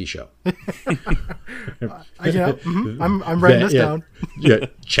hit TV show. I'm writing this down. Yeah,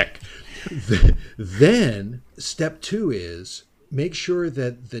 check. Then, step 2 is make sure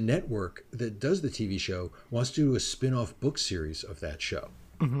that the network that does the TV show wants to do a spin-off book series of that show.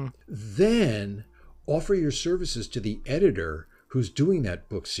 then offer your services to the editor who's doing that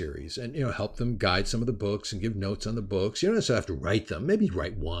book series, and help them guide some of the books and give notes on the books. You don't necessarily have to write them, maybe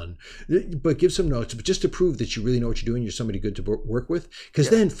write one, but give some notes, but just to prove that you really know what you're doing, you're somebody good to work with. Because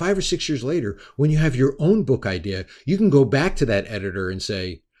then 5 or 6 years later, when you have your own book idea, you can go back to that editor and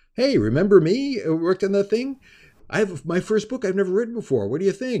say, hey, remember me? I worked on that thing. I have my first book I've never written before. What do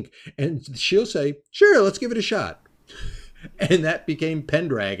you think? And she'll say, sure, let's give it a shot. And that became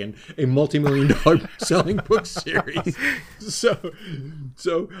Pendragon, a multi-million-dollar selling book series. So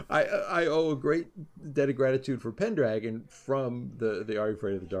I owe a great debt of gratitude for Pendragon from the Are You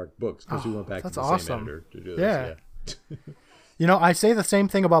Afraid of the Dark books, because we went back to the same editor to do this. Yeah. I say the same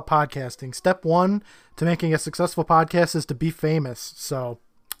thing about podcasting. Step 1 to making a successful podcast is to be famous. So,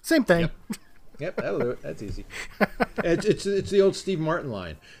 same thing. Yep, that'll do it. That's easy. It's the old Steve Martin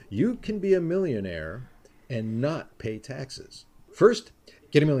line. You can be a millionaire and not pay taxes. First,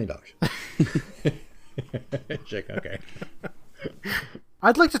 get $1 million. Check. Okay.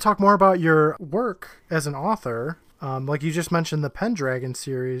 I'd like to talk more about your work as an author. Like you just mentioned, the Pendragon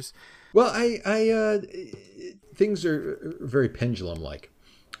series. Well, I things are very pendulum-like.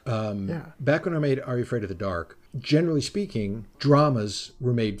 Back when I made Are You Afraid of the Dark, generally speaking,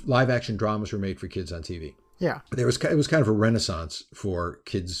 live-action dramas were made for kids on TV. Yeah. It was kind of a renaissance for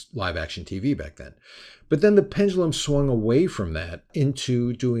kids' live-action TV back then. But then the pendulum swung away from that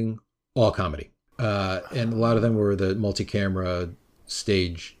into doing all comedy. And a lot of them were the multi-camera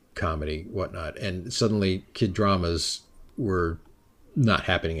stage comedy, whatnot. And suddenly kid dramas were not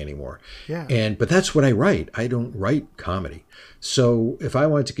happening anymore. Yeah. But that's what I write. I don't write comedy. So if I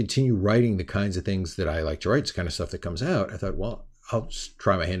wanted to continue writing the kinds of things that I like to write, it's the kind of stuff that comes out, I thought, well, I'll just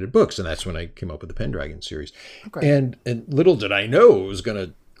try my hand at books. And that's when I came up with the Pendragon series. Okay. And little did I know it was going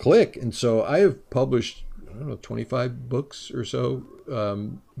to click. And so I have published, 25 books or so,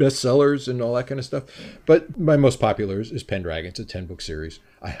 bestsellers and all that kind of stuff. But my most popular is Pendragon. It's a 10-book series.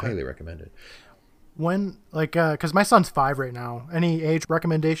 I highly recommend it. When, because my son's 5 right now, any age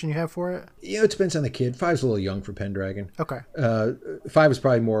recommendation you have for it? It depends on the kid. 5's a little young for Pendragon. Okay. 5 is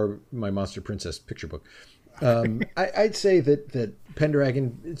probably more my Monster Princess picture book. I'd say that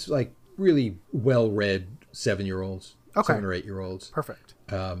Pendragon, it's like really well-read 7-year-olds, okay. 7 or 8-year-olds. Perfect.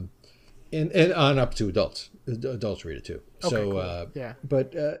 And on up to adults. Adults read it too. Okay, so, cool. Yeah.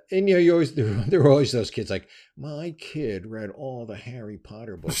 But you always there were always those kids like, my kid read all the Harry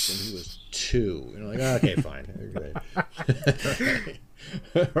Potter books when he was 2. And I'm like, okay, fine.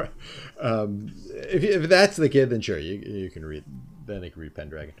 If that's the kid, then sure, you can read. Then they can read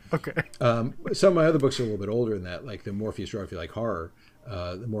Pendragon. Okay. Some of my other books are a little bit older than that, like the Morpheus Road. If you like horror,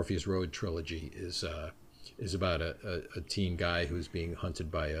 the Morpheus Road trilogy is about a teen guy who's being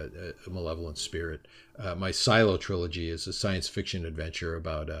hunted by a malevolent spirit. My Silo trilogy is a science fiction adventure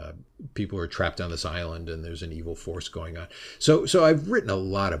about people who are trapped on this island and there's an evil force going on. So I've written a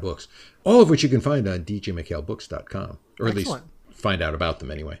lot of books, all of which you can find on djmachalebooks.com, or at least find out about them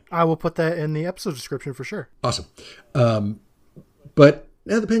anyway. I will put that in the episode description for sure. Awesome. But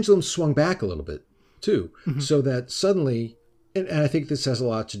now the pendulum swung back a little bit too, so that suddenly, and I think this has a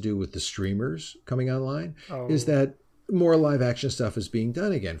lot to do with the streamers coming online, is that more live action stuff is being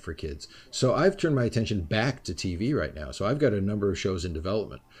done again for kids. So I've turned my attention back to TV right now. So I've got a number of shows in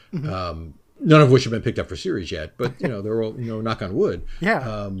development, none of which have been picked up for series yet, but they're all, knock on wood.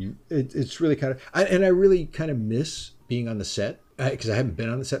 Yeah. It's really kind of, I really kind of miss being on the set, because I haven't been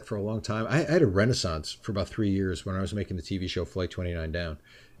on the set for a long time. I had a renaissance for about 3 years when I was making the TV show Flight 29 Down.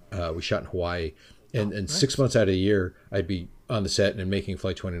 We shot in Hawaii, and nice. 6 months out of the year, I'd be on the set and making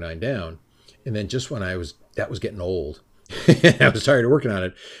Flight 29 Down. And then just when that was getting old, I was tired of working on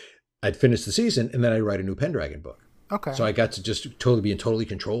it, I'd finish the season, and then I'd write a new Pendragon book. Okay. So I got to just totally be in totally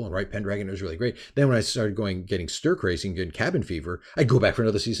control and write Pendragon. It was really great. Then when I started getting stir crazy and getting cabin fever, I'd go back for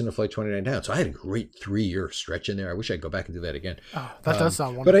another season of Flight 29 Down. So I had a great 3-year stretch in there. I wish I'd go back and do that again. Oh, that does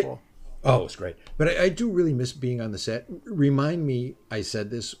sound wonderful. Oh, it's great. But I do really miss being on the set. Remind me, I said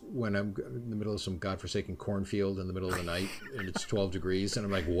this when I'm in the middle of some godforsaken cornfield in the middle of the night and it's 12 degrees. And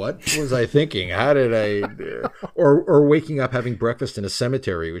I'm like, what was I thinking? How did I... Or waking up having breakfast in a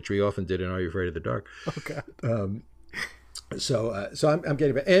cemetery, which we often did in Are You Afraid of the Dark? Okay. So I'm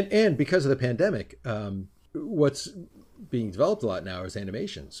getting back. And because of the pandemic, what's being developed a lot now is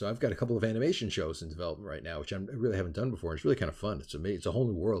animation. So I've got a couple of animation shows in development right now, which I really haven't done before. It's really kind of fun. It's amazing. It's a whole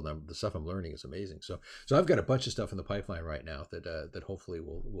new world. The stuff I'm learning is amazing. So I've got a bunch of stuff in the pipeline right now that hopefully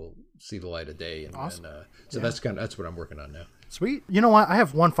will see the light of day. And, awesome. That's what I'm working on now. Sweet. You know what? I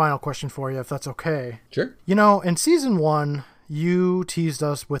have one final question for you, if that's okay. Sure. In season 1, you teased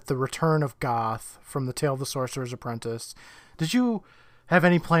us with the return of Goth from the Tale of the Sorcerer's Apprentice. Did you have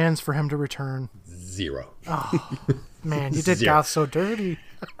any plans for him to return? 0. Oh, man, you did 0. Goth so dirty.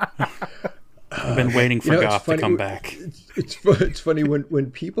 I've been waiting for Goth to come back. It's funny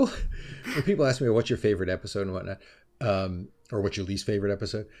when people ask me what's your favorite episode and whatnot, or what's your least favorite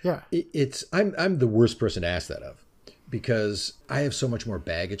episode. Yeah, I'm the worst person to ask that of, because I have so much more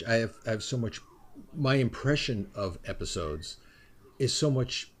baggage. I have so much. My impression of episodes is so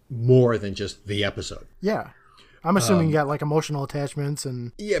much more than just the episode. Yeah, I'm assuming you got like emotional attachments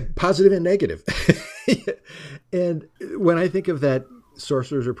and positive and negative. And when I think of that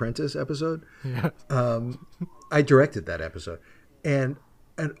Sorcerer's Apprentice episode, I directed that episode, and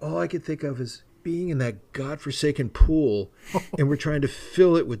all I could think of is being in that godforsaken pool, and we're trying to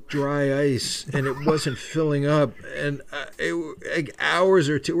fill it with dry ice, and it wasn't filling up, and like hours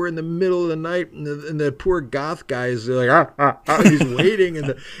or two, we're in the middle of the night, and the poor goth guy is like, he's waiting,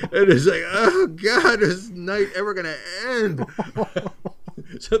 and it's like, oh God, is this night ever gonna end?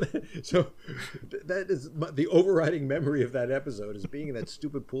 So that is the overriding memory of that episode, is being in that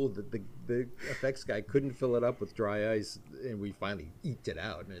stupid pool that the effects guy couldn't fill it up with dry ice, and we finally eked it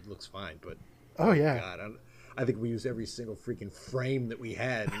out, and it looks fine, but oh yeah, God, I think we used every single freaking frame that we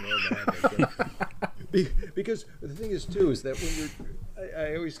had in order to have that. Because the thing is too, is that when you're,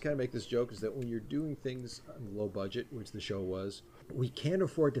 I always kind of make this joke, is that when you're doing things on low budget, which the show was, we can't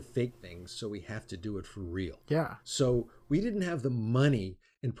afford to fake things, so we have to do it for real. Yeah. So we didn't have the money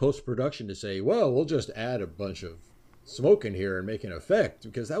in post-production to say, well, we'll just add a bunch of smoke in here and make an effect,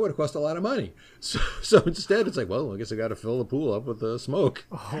 because that would have cost a lot of money. So instead it's like, well, I guess I got to fill the pool up with the smoke.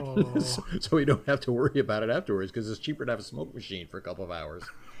 So we don't have to worry about it afterwards, because it's cheaper to have a smoke machine for a couple of hours,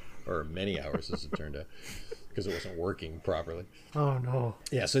 or many hours as it turned out, because it wasn't working properly. Oh no.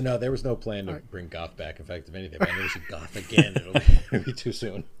 Yeah, so no, there was no plan to bring Goth back. In fact, if anything, if I never see Goth again, it'll be too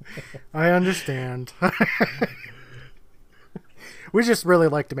soon. I understand. We just really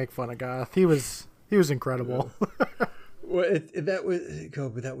like to make fun of Goth. He was incredible. Well,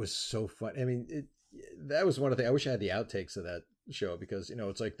 that was so fun. I mean, that was one of the. I wish I had the outtakes of that show, because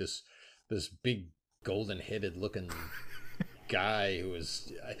it's like this big golden-headed looking guy who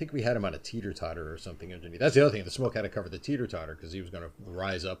was. I think we had him on a teeter-totter or something underneath. That's the other thing. The smoke had to cover the teeter-totter, because he was going to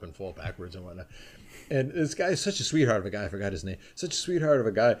rise up and fall backwards and whatnot. And this guy is such a sweetheart of a guy. I forgot his name. Such a sweetheart of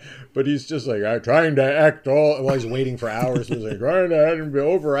a guy, but he's just like, I'm trying to act all while he's waiting for hours. He's like, trying to act and be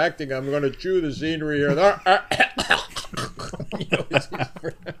overacting. I'm going to chew the scenery here.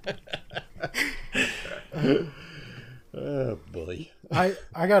 Oh, bully. I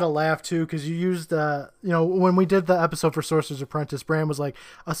gotta laugh too, because you used when we did the episode for Sorcerer's Apprentice, Bran was like,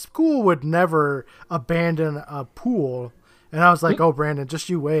 a school would never abandon a pool, and I was like, oh Brandon, just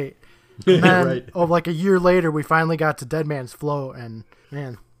you wait. And then Right. like a year later, we finally got to Dead Man's Float, and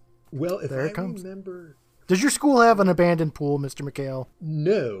man, Well, if there I it comes. remember, Does your school have an abandoned pool, Mr. MacHale?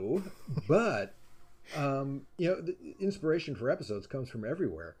 no, but the inspiration for episodes comes from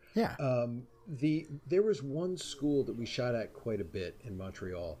everywhere. Yeah. There was one school that we shot at quite a bit in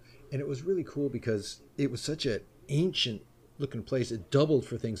Montreal, and it was really cool because it was such an ancient looking place. It doubled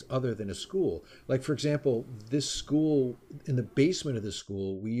for things other than a school. Like, for example, this school, in the basement of the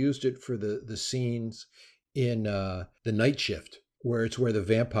school, we used it for the scenes in The Night Shift, where the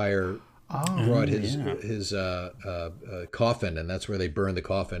vampire brought his coffin, and that's where they burned the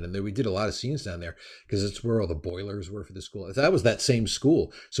coffin. And then we did a lot of scenes down there, because it's where all the boilers were for the school. That was that same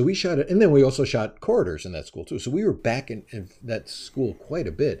school. So we shot it, and then we also shot corridors in that school too. So we were back in that school quite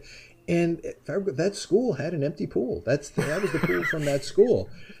a bit. And if I remember, that school had an empty pool. That was the pool from that school.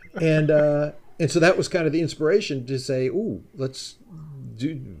 And so that was kind of the inspiration to say, ooh, there's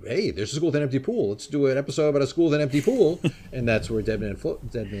a school with an empty pool. Let's do an episode about a school with an empty pool. And that's where Dead Man's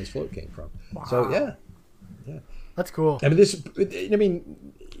Float came from. Wow. So, yeah. That's cool. I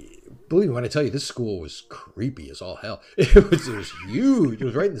mean, believe me when I tell you, this school was creepy as all hell. It was huge. It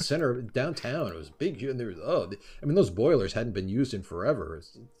was right in the center of downtown. It was big. And there was, those boilers hadn't been used in forever.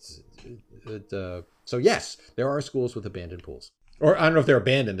 So, yes, there are schools with abandoned pools. Or I don't know if they're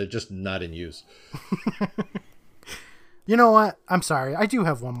abandoned. They're just not in use. You know what? I'm sorry. I do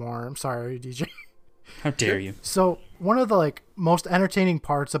have one more. I'm sorry, DJ. How dare you? So one of the most entertaining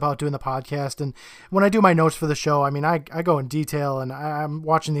parts about doing the podcast, and when I do my notes for the show, I mean, I go in detail, and I'm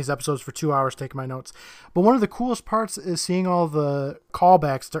watching these episodes for 2 hours taking my notes. But one of the coolest parts is seeing all the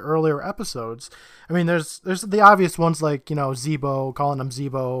callbacks to earlier episodes. I mean, there's the obvious ones like, Zebo, calling him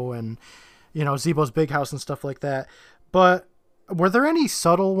Zebo, and, Zebo's Big House and stuff like that. But were there any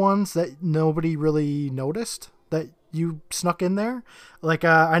subtle ones that nobody really noticed that you snuck in there? Like,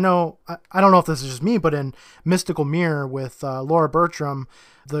 I don't know if this is just me, but in Mystical Mirror with Laura Bertram,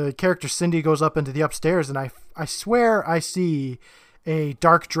 the character Cindy goes up into the upstairs, and I swear I see a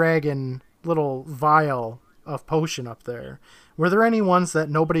dark dragon little vial of potion up there. Were there any ones that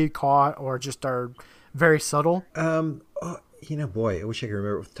nobody caught or just are very subtle? Boy, I wish I could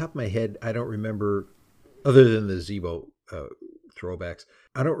remember. Off the top of my head, I don't remember, other than the Zebo throwbacks,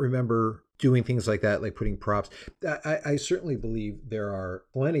 I don't remember doing things like that, like putting props. I certainly believe there are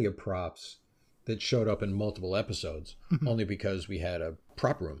plenty of props that showed up in multiple episodes, only because we had a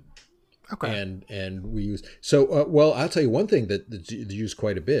prop room. Okay. And we use I'll tell you one thing that's used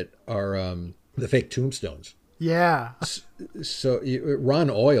quite a bit are the fake tombstones. Yeah. So Ron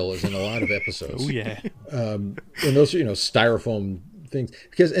Oil is in a lot of episodes. Oh yeah. And those are, styrofoam things.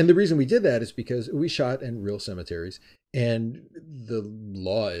 And the reason we did that is because we shot in real cemeteries, and the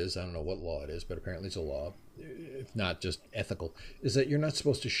law is, I don't know what law it is, but apparently it's a law, if not just ethical, is that you're not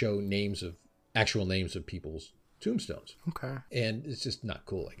supposed to show actual names of people's tombstones. Okay. And it's just not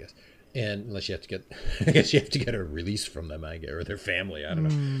cool, I guess. And unless you have to get, I guess you have to get a release from them, I guess, or their family. I don't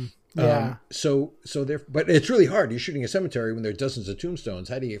know. Yeah. But it's really hard. You're shooting a cemetery when there are dozens of tombstones.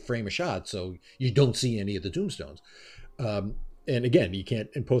 How do you frame a shot so you don't see any of the tombstones? And again, you can't,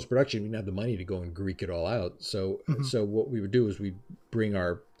 in post-production, we didn't have the money to go and Greek it all out. So what we would do is we'd bring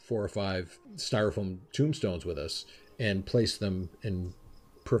our 4 or 5 styrofoam tombstones with us and place them in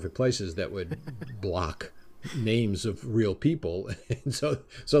perfect places that would block names of real people. And so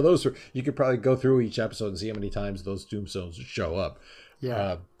those are, you could probably go through each episode and see how many times those tombstones show up.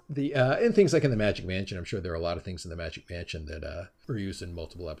 Yeah. And things like in the Magic Mansion, I'm sure there are a lot of things in the Magic Mansion that were used in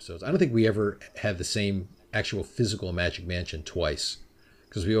multiple episodes. I don't think we ever had the same actual physical Magic Mansion twice,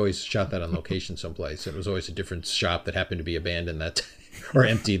 because we always shot that on location someplace. It was always a different shop that happened to be abandoned that or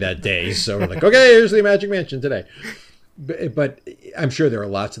empty that day. So we're like, okay, here's the Magic Mansion today. But I'm sure there are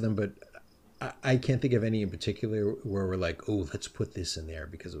lots of them, but I can't think of any in particular where we're like, oh, let's put this in there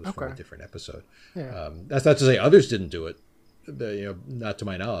because it was from a different episode. Yeah. That's not to say others didn't do it. Not to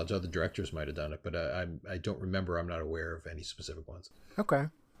my knowledge. Other directors might have done it, but I don't remember. I'm not aware of any specific ones. Okay.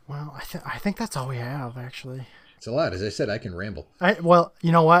 Well, I think that's all we have, actually. It's a lot. As I said, I can ramble. Well,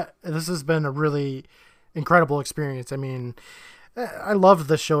 you know what? This has been a really incredible experience. I mean, I loved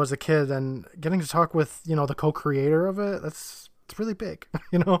this show as a kid, and getting to talk with, the co-creator of it, it's really big.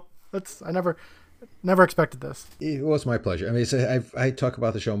 I never expected this. It was my pleasure. I mean, I talk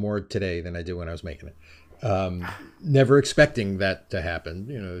about the show more today than I did when I was making it. Never expecting that to happen.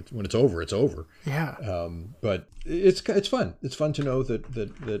 When it's over, it's over. Yeah. But it's fun. It's fun to know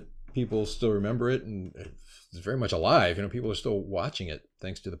that people still remember it, and it's very much alive. People are still watching it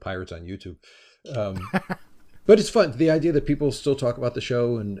thanks to the pirates on YouTube. But it's fun. The idea that people still talk about the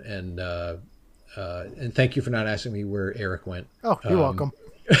show, and thank you for not asking me where Eric went. Oh, you're welcome.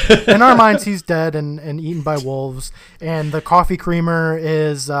 In our minds, he's dead and eaten by wolves. And the coffee creamer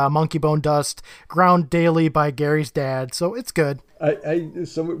is monkey bone dust ground daily by Gary's dad. So it's good.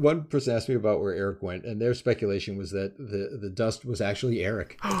 One person asked me about where Eric went, and their speculation was that the dust was actually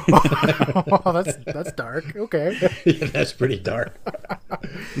Eric. Oh, that's dark. Okay. Yeah, that's pretty dark.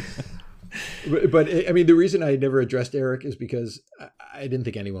 But I mean, the reason I never addressed Eric is because I didn't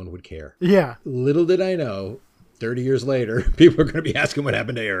think anyone would care. Yeah. Little did I know, 30 years later, people are going to be asking what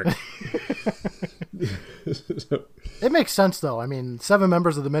happened to Eric. It makes sense, though. I mean, 7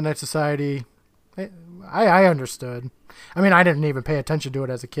 members of the Midnight Society. I understood. I mean, I didn't even pay attention to it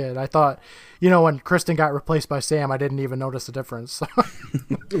as a kid. I thought, when Kristen got replaced by Sam, I didn't even notice the difference.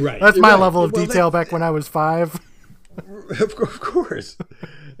 Right. That's my level of detail back when I was 5. Of course.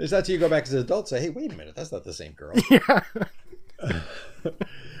 It's not till you go back as an adult and say, hey, wait a minute, that's not the same girl. Yeah.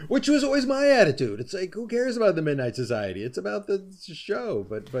 Which was always my attitude. It's like, who cares about the Midnight Society? It's about the show.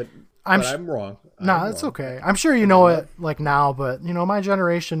 But I'm wrong. No, it's okay. I'm sure you know it now, but my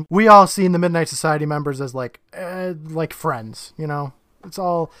generation, we all seen the Midnight Society members as like friends. It's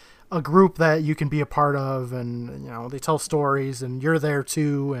all a group that you can be a part of, and they tell stories, and you're there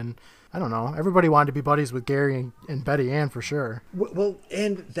too, and I don't know. Everybody wanted to be buddies with Gary and Betty Ann for sure. Well,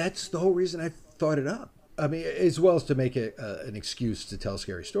 and that's the whole reason I thought it up. I mean, as well as to make it an excuse to tell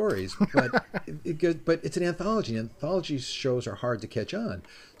scary stories, but but it's an anthology. Anthology shows are hard to catch on,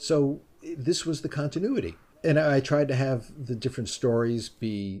 so this was the continuity. And I tried to have the different stories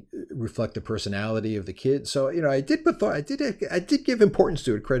reflect the personality of the kid. So I did put thought. I did give importance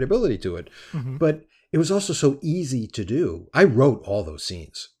to it, credibility to it, but it was also so easy to do. I wrote all those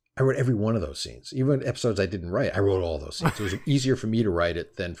scenes. I wrote every one of those scenes, even episodes I didn't write. I wrote all those scenes. It was easier for me to write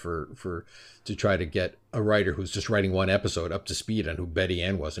it than to try to get a writer who's just writing one episode up to speed on who Betty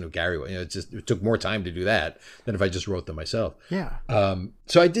Ann was and who Gary was. It took more time to do that than if I just wrote them myself. Yeah.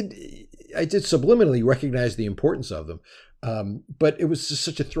 So I did subliminally recognize the importance of them, but it was just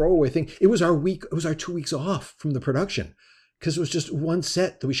such a throwaway thing. It was our 2 weeks off from the production. because it was just one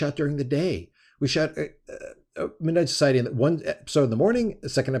set that we shot during the day. We shot Midnight Society in one episode in the morning, a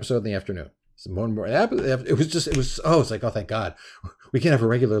second episode in the afternoon. So more. It's like, oh, thank God. We can have a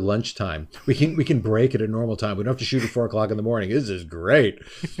regular lunchtime. We can break at a normal time. We don't have to shoot at 4:00 in the morning. This is great.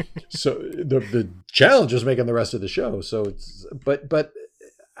 So the challenge is making the rest of the show. So but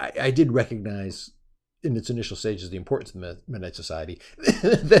I did recognize in its initial stages the importance of the Midnight Society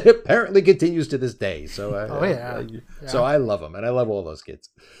that apparently continues to this day. So so I love them, and I love all those kids.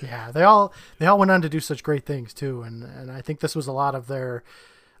 Yeah, they all went on to do such great things too, and I think this was a lot of their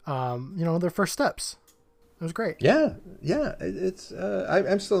their first steps. It was great. Yeah. It's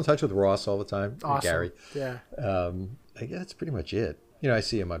I'm still in touch with Ross all the time. Awesome. Gary. Yeah. I guess that's pretty much it. I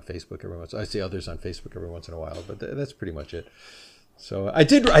see him on Facebook every once. I see others on Facebook every once in a while, but that's pretty much it. So I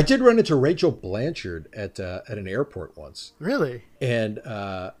did run into Rachel Blanchard at an airport once. Really? And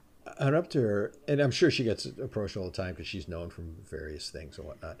I went up to her, and I'm sure she gets approached all the time because she's known from various things and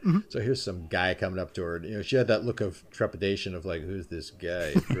whatnot. Mm-hmm. So here's some guy coming up to her, and she had that look of trepidation of like, who's this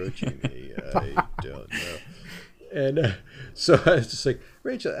guy approaching me? I don't know. And so I was just like,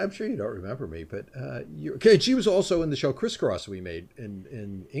 Rachel, I'm sure you don't remember me, but she was also in the show Crisscross we made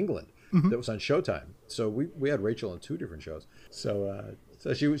in England. Mm-hmm. That was on Showtime. So we had Rachel on 2 different shows. So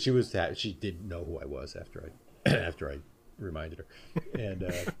she did know who I was after I reminded her. And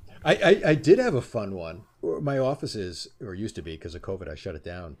I did have a fun one. My office is, or used to be because of COVID, I shut it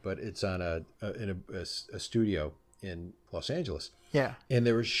down. But it's on a studio in Los Angeles. Yeah. And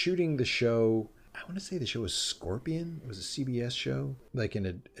they were shooting the show. I want to say the show was Scorpion. It was a CBS show, like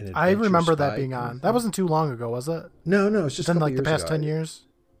an I remember that being on. That wasn't too long ago, was it? No, it's just in like the past 10 years.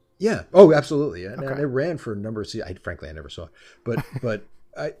 Yeah. Oh, absolutely. And Okay. it ran for a number of seasons. Frankly, I never saw it. But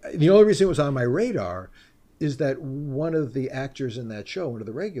the only reason it was on my radar is that one of the actors in that show, one of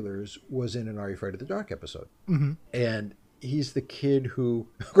the regulars, was in an Are You Afraid of the Dark episode. Mm-hmm. And he's the kid who,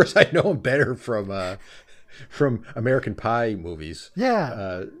 of course, I know him better from American Pie movies.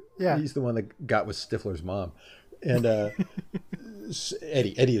 Yeah. Yeah. He's the one that got with Stifler's mom. And Eddie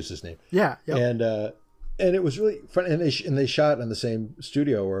is his name. Yeah. Yep. And it was really fun. And they shot in the same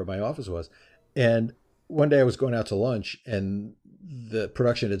studio where my office was. And one day I was going out to lunch, and the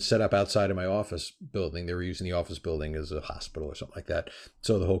production had set up outside of my office building. They were using the office building as a hospital or something like that.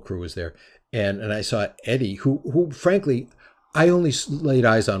 So the whole crew was there. And I saw Eddie, who frankly, I only laid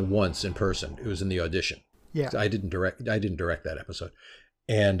eyes on once in person. It was in the audition. Yeah. I didn't direct that episode.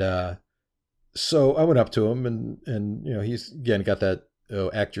 And so I went up to him, and he's again got that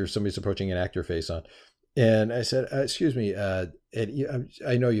actor, somebody's approaching an actor face on. And I said, excuse me, Eddie,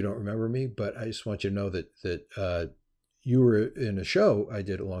 I know you don't remember me, but I just want you to know that you were in a show I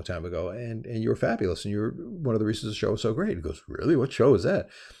did a long time ago, and you were fabulous, and you were one of the reasons the show was so great. He goes, really? What show is that?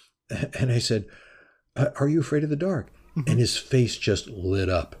 And I said, Are You Afraid of the Dark? And his face just lit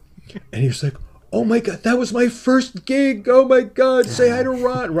up. And he was like, oh my God, that was my first gig. Oh my God, say hi to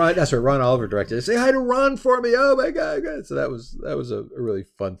Ron. That's what Ron Oliver directed. Say hi to Ron for me. Oh my God. So that was a really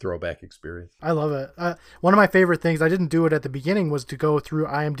fun throwback experience. I love it. One of my favorite things, I didn't do it at the beginning, was to go through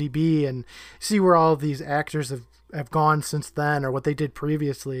IMDb and see where all of these actors have gone since then, or what they did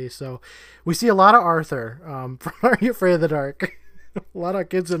previously. So we see a lot of Arthur from Are You Afraid of the Dark? A lot of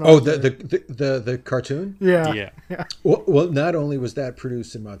kids in. Oh, the cartoon. Yeah. Well, not only was that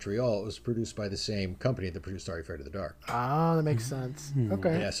produced in Montreal, it was produced by the same company that produced Are You Afraid of the Dark. Ah, that makes sense.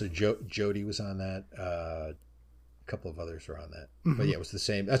 Okay. Yeah, so Jody was on that. A couple of others were on that. Mm-hmm. But yeah, it was the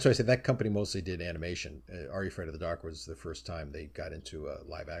same. That's why I said that company mostly did animation. Are You Afraid of the Dark was the first time they got into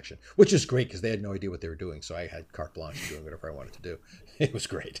live action, which is great because they had no idea what they were doing. So I had carte blanche doing whatever I wanted to do. It was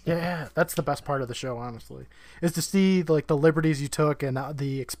great. Yeah, that's the best part of the show, honestly, is to see like the liberties you took and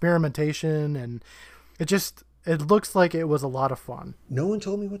the experimentation, and it looks like it was a lot of fun. No one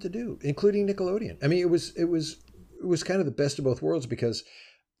told me what to do, including Nickelodeon. I mean, it was kind of the best of both worlds because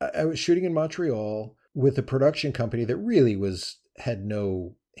I was shooting in Montreal with a production company that really had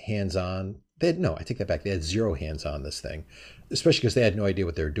no hands-on. I take that back. They had zero hands-on this thing, especially because they had no idea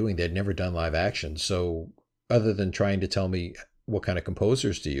what they were doing. They had never done live action. So other than trying to tell me what kind of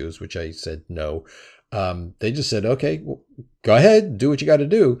composers to use, which I said no, they just said, okay, well, go ahead, do what you got to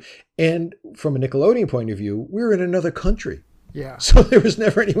do. And from a Nickelodeon point of view, we were in another country. Yeah. So there was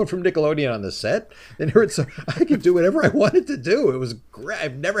never anyone from Nickelodeon on the set. So I could do whatever I wanted to do. It was great.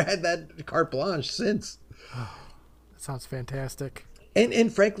 I've never had that carte blanche since. Oh, that sounds fantastic.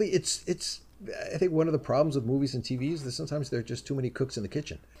 And frankly, it's I think one of the problems with movies and TV is that sometimes there are just too many cooks in the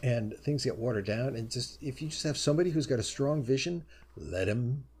kitchen and things get watered down. And just if you just have somebody who's got a strong vision, let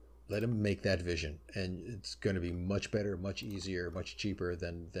him make that vision, and it's going to be much better, much easier, much cheaper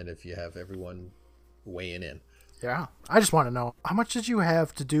than if you have everyone weighing in. Yeah, I just want to know, how much did you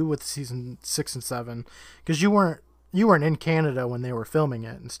have to do with season 6 and 7? Because you weren't in Canada when they were filming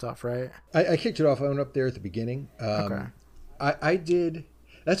it and stuff, right? I kicked it off. I went up there at the beginning. Okay. I did.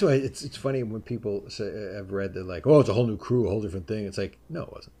 That's why it's funny when people say, I've read that, like, oh, it's a whole new crew, a whole different thing. It's like, no,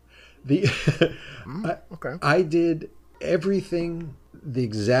 it wasn't. Okay. I did everything the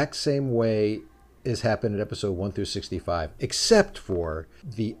exact same way as happened in episode 1 through 65, except for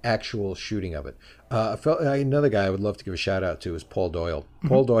the actual shooting of it. Another guy I would love to give a shout out to is Paul Doyle.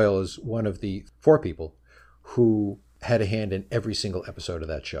 Paul Doyle is one of the 4 people who had a hand in every single episode of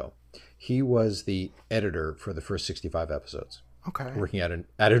that show. He was the editor for the first 65 episodes. Okay. Working out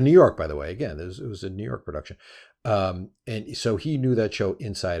of New York, by the way. Again, it was a New York production. And so he knew that show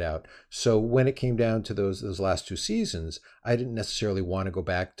inside out. So when it came down to those last 2 seasons, I didn't necessarily want to go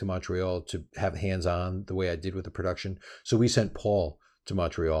back to Montreal to have hands-on the way I did with the production. So we sent Paul to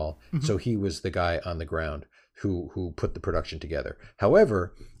Montreal. So he was the guy on the ground who put the production together.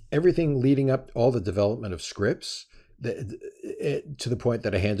 However, everything leading up, all the development of scripts, to the point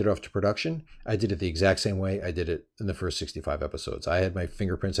that I handed off to production, I did it the exact same way I did it in the first 65 episodes. I had my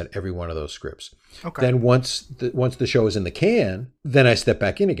fingerprints on every one of those scripts. Okay. Then once the show is in the can, then I step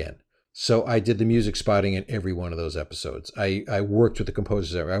back in again. So I did the music spotting in every one of those episodes. I worked with the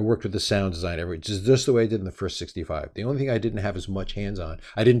composers. I worked with the sound design, just the way I did in the first 65. The only thing I didn't have as much hands on,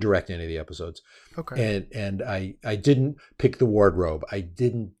 I didn't direct any of the episodes. Okay. And I didn't pick the wardrobe.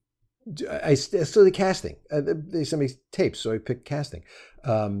 I still did casting. They sent me tapes, so I picked casting.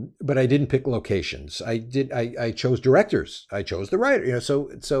 But I didn't pick locations. I chose directors. I chose the writer. So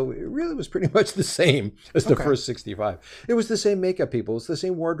it really was pretty much the same as the first 65. It was the same makeup people. It was the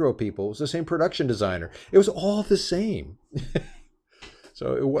same wardrobe people. It was the same production designer. It was all the same.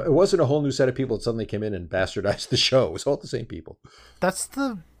 So it wasn't a whole new set of people that suddenly came in and bastardized the show. It was all the same people.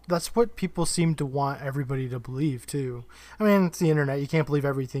 That's what people seem to want everybody to believe too. I mean, it's the internet. You can't believe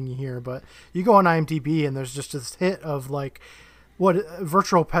everything you hear, but you go on IMDb and there's just this hit of like, what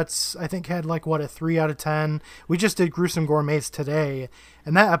Virtual Pets, I think, had like, what, a 3 out of 10. We just did Gruesome Gourmets today,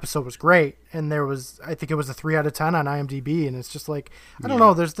 and that episode was great. And I think it was a 3 out of 10 on IMDb. And it's just like, I don't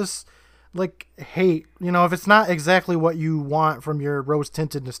know, there's this like hate, if it's not exactly what you want from your rose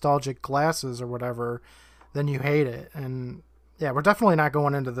tinted nostalgic glasses or whatever, then you hate it. And yeah, we're definitely not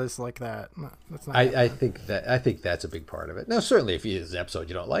going into this like that. No, that's not. I think that's a big part of it. Now, certainly, if it's an episode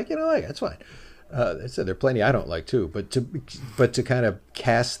you don't like, that's fine. I said there are plenty I don't like too. But to kind of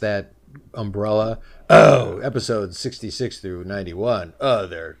cast that umbrella, episodes 66 through 91,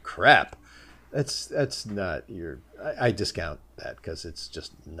 they're crap. That's not your. I discount that because it's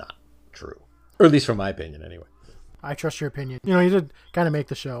just not true, or at least from my opinion, anyway. I trust your opinion. You did kind of make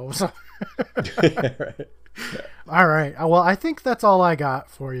the show. So. Right. All right. Well, I think that's all I got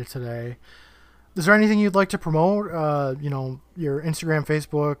for you today. Is there anything you'd like to promote? Your Instagram,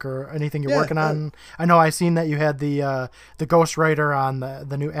 Facebook, or anything you're working on? I know I seen that you had the ghostwriter on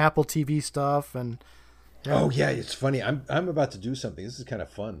the new Apple TV stuff, and Oh yeah, it's funny. I'm about to do something. This is kind of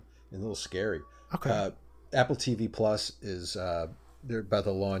fun and a little scary. Okay. Apple TV Plus is they're about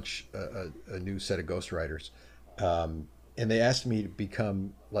to launch a new set of ghostwriters, and they asked me to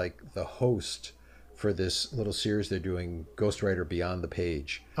become like the host for this little series they're doing, Ghostwriter Beyond the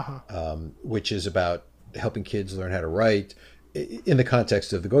Page, which is about helping kids learn how to write in the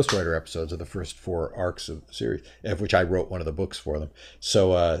context of the Ghostwriter episodes of the first 4 arcs of the series, of which I wrote one of the books for them.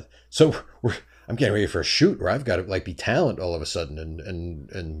 So I'm getting ready for a shoot where I've got to like be talent all of a sudden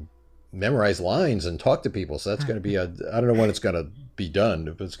and memorize lines and talk to people. So that's going to be I don't know when it's going to be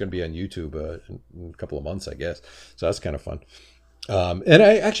done, but it's going to be on YouTube in a couple of months, I guess. So that's kind of fun. And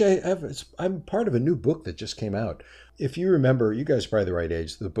I'm part of a new book that just came out. If you remember, you guys are probably the right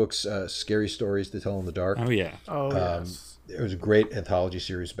age. The book's Scary Stories to Tell in the Dark. Oh, yeah. Oh, yes. It was a great anthology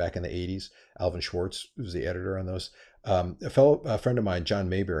series back in the 80s. Alvin Schwartz was the editor on those. A friend of mine, John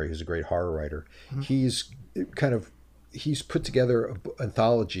Mayberry, who's a great horror writer, he's put together an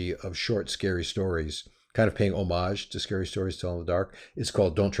anthology of short, scary stories, kind of paying homage to Scary Stories to Tell in the Dark. It's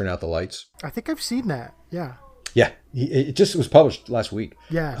called Don't Turn Out the Lights. I think I've seen that. Yeah. Yeah, it just was published last week.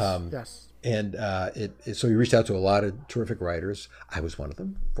 Yes. Yes. And so he reached out to a lot of terrific writers. I was one of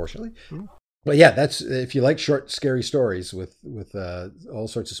them, fortunately. Ooh. But yeah, that's if you like short, scary stories with all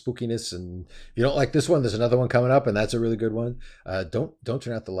sorts of spookiness, and if you don't like this one, there's another one coming up, and that's a really good one. Don't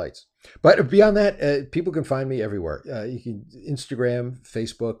turn out the lights. But beyond that, people can find me everywhere. You can Instagram,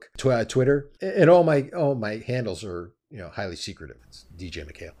 Facebook, Twitter, and all my handles are highly secretive. It's DJ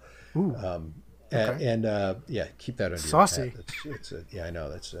MacHale. Ooh. Okay. And keep that under saucy. Your hat. I know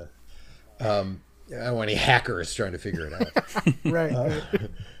that's. I don't want any hackers trying to figure it out. Right.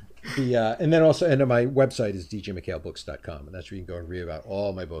 And then also, and my website is djmachalebooks.com, and that's where you can go and read about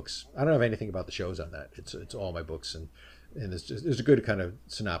all my books. I don't have anything about the shows on that. It's all my books, and there's a good kind of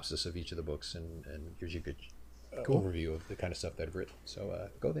synopsis of each of the books, and gives you a good overview of the kind of stuff that I've written. So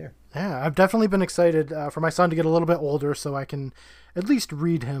go there. Yeah, I've definitely been excited for my son to get a little bit older so I can at least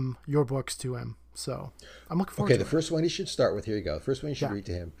read him your books to him. So I'm looking forward to it. Okay, the first one he should start with, here you go. The first one you should read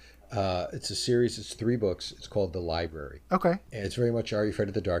to him. It's a series, it's 3 books. It's called The Library. Okay. And it's very much Are You Afraid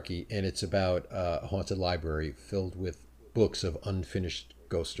of the Darky? And it's about a haunted library filled with books of unfinished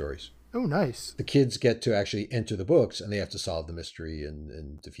ghost stories. Oh, nice. The kids get to actually enter the books, and they have to solve the mystery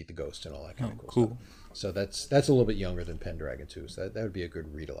and defeat the ghost and all that kind of cool stuff. So that's a little bit younger than Pendragon too. So that would be a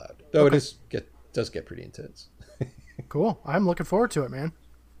good read aloud. Though it does get pretty intense. Cool. I'm looking forward to it, man.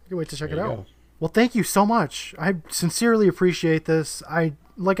 I can't wait to check it out. Go. Well, thank you so much. I sincerely appreciate this.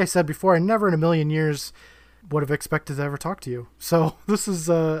 Like I said before, I never in a million years would have expected to ever talk to you. So this is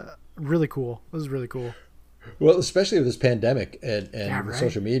really cool. This is really cool. Well, especially with this pandemic and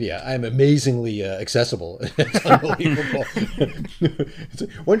social media, I'm amazingly accessible. It's unbelievable.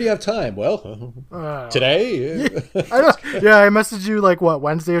 When do you have time? Well, today. I know. Yeah, I messaged you like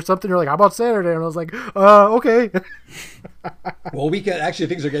Wednesday or something. You're like, how about Saturday? And I was like, okay. Well, actually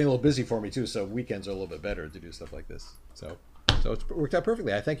things are getting a little busy for me too, so weekends are a little bit better to do stuff like this. So it's worked out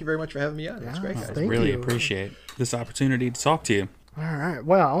perfectly. I thank you very much for having me on. It's great, guys. Really appreciate this opportunity to talk to you. All right.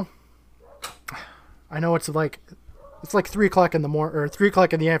 Well, I know it's like 3:00 in the morning or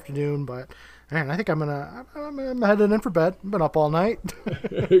 3:00 in the afternoon, but man, I think I'm headed in for bed. I've been up all night.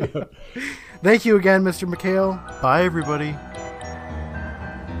 There you go. Thank you again, Mr. MacHale. Bye, everybody.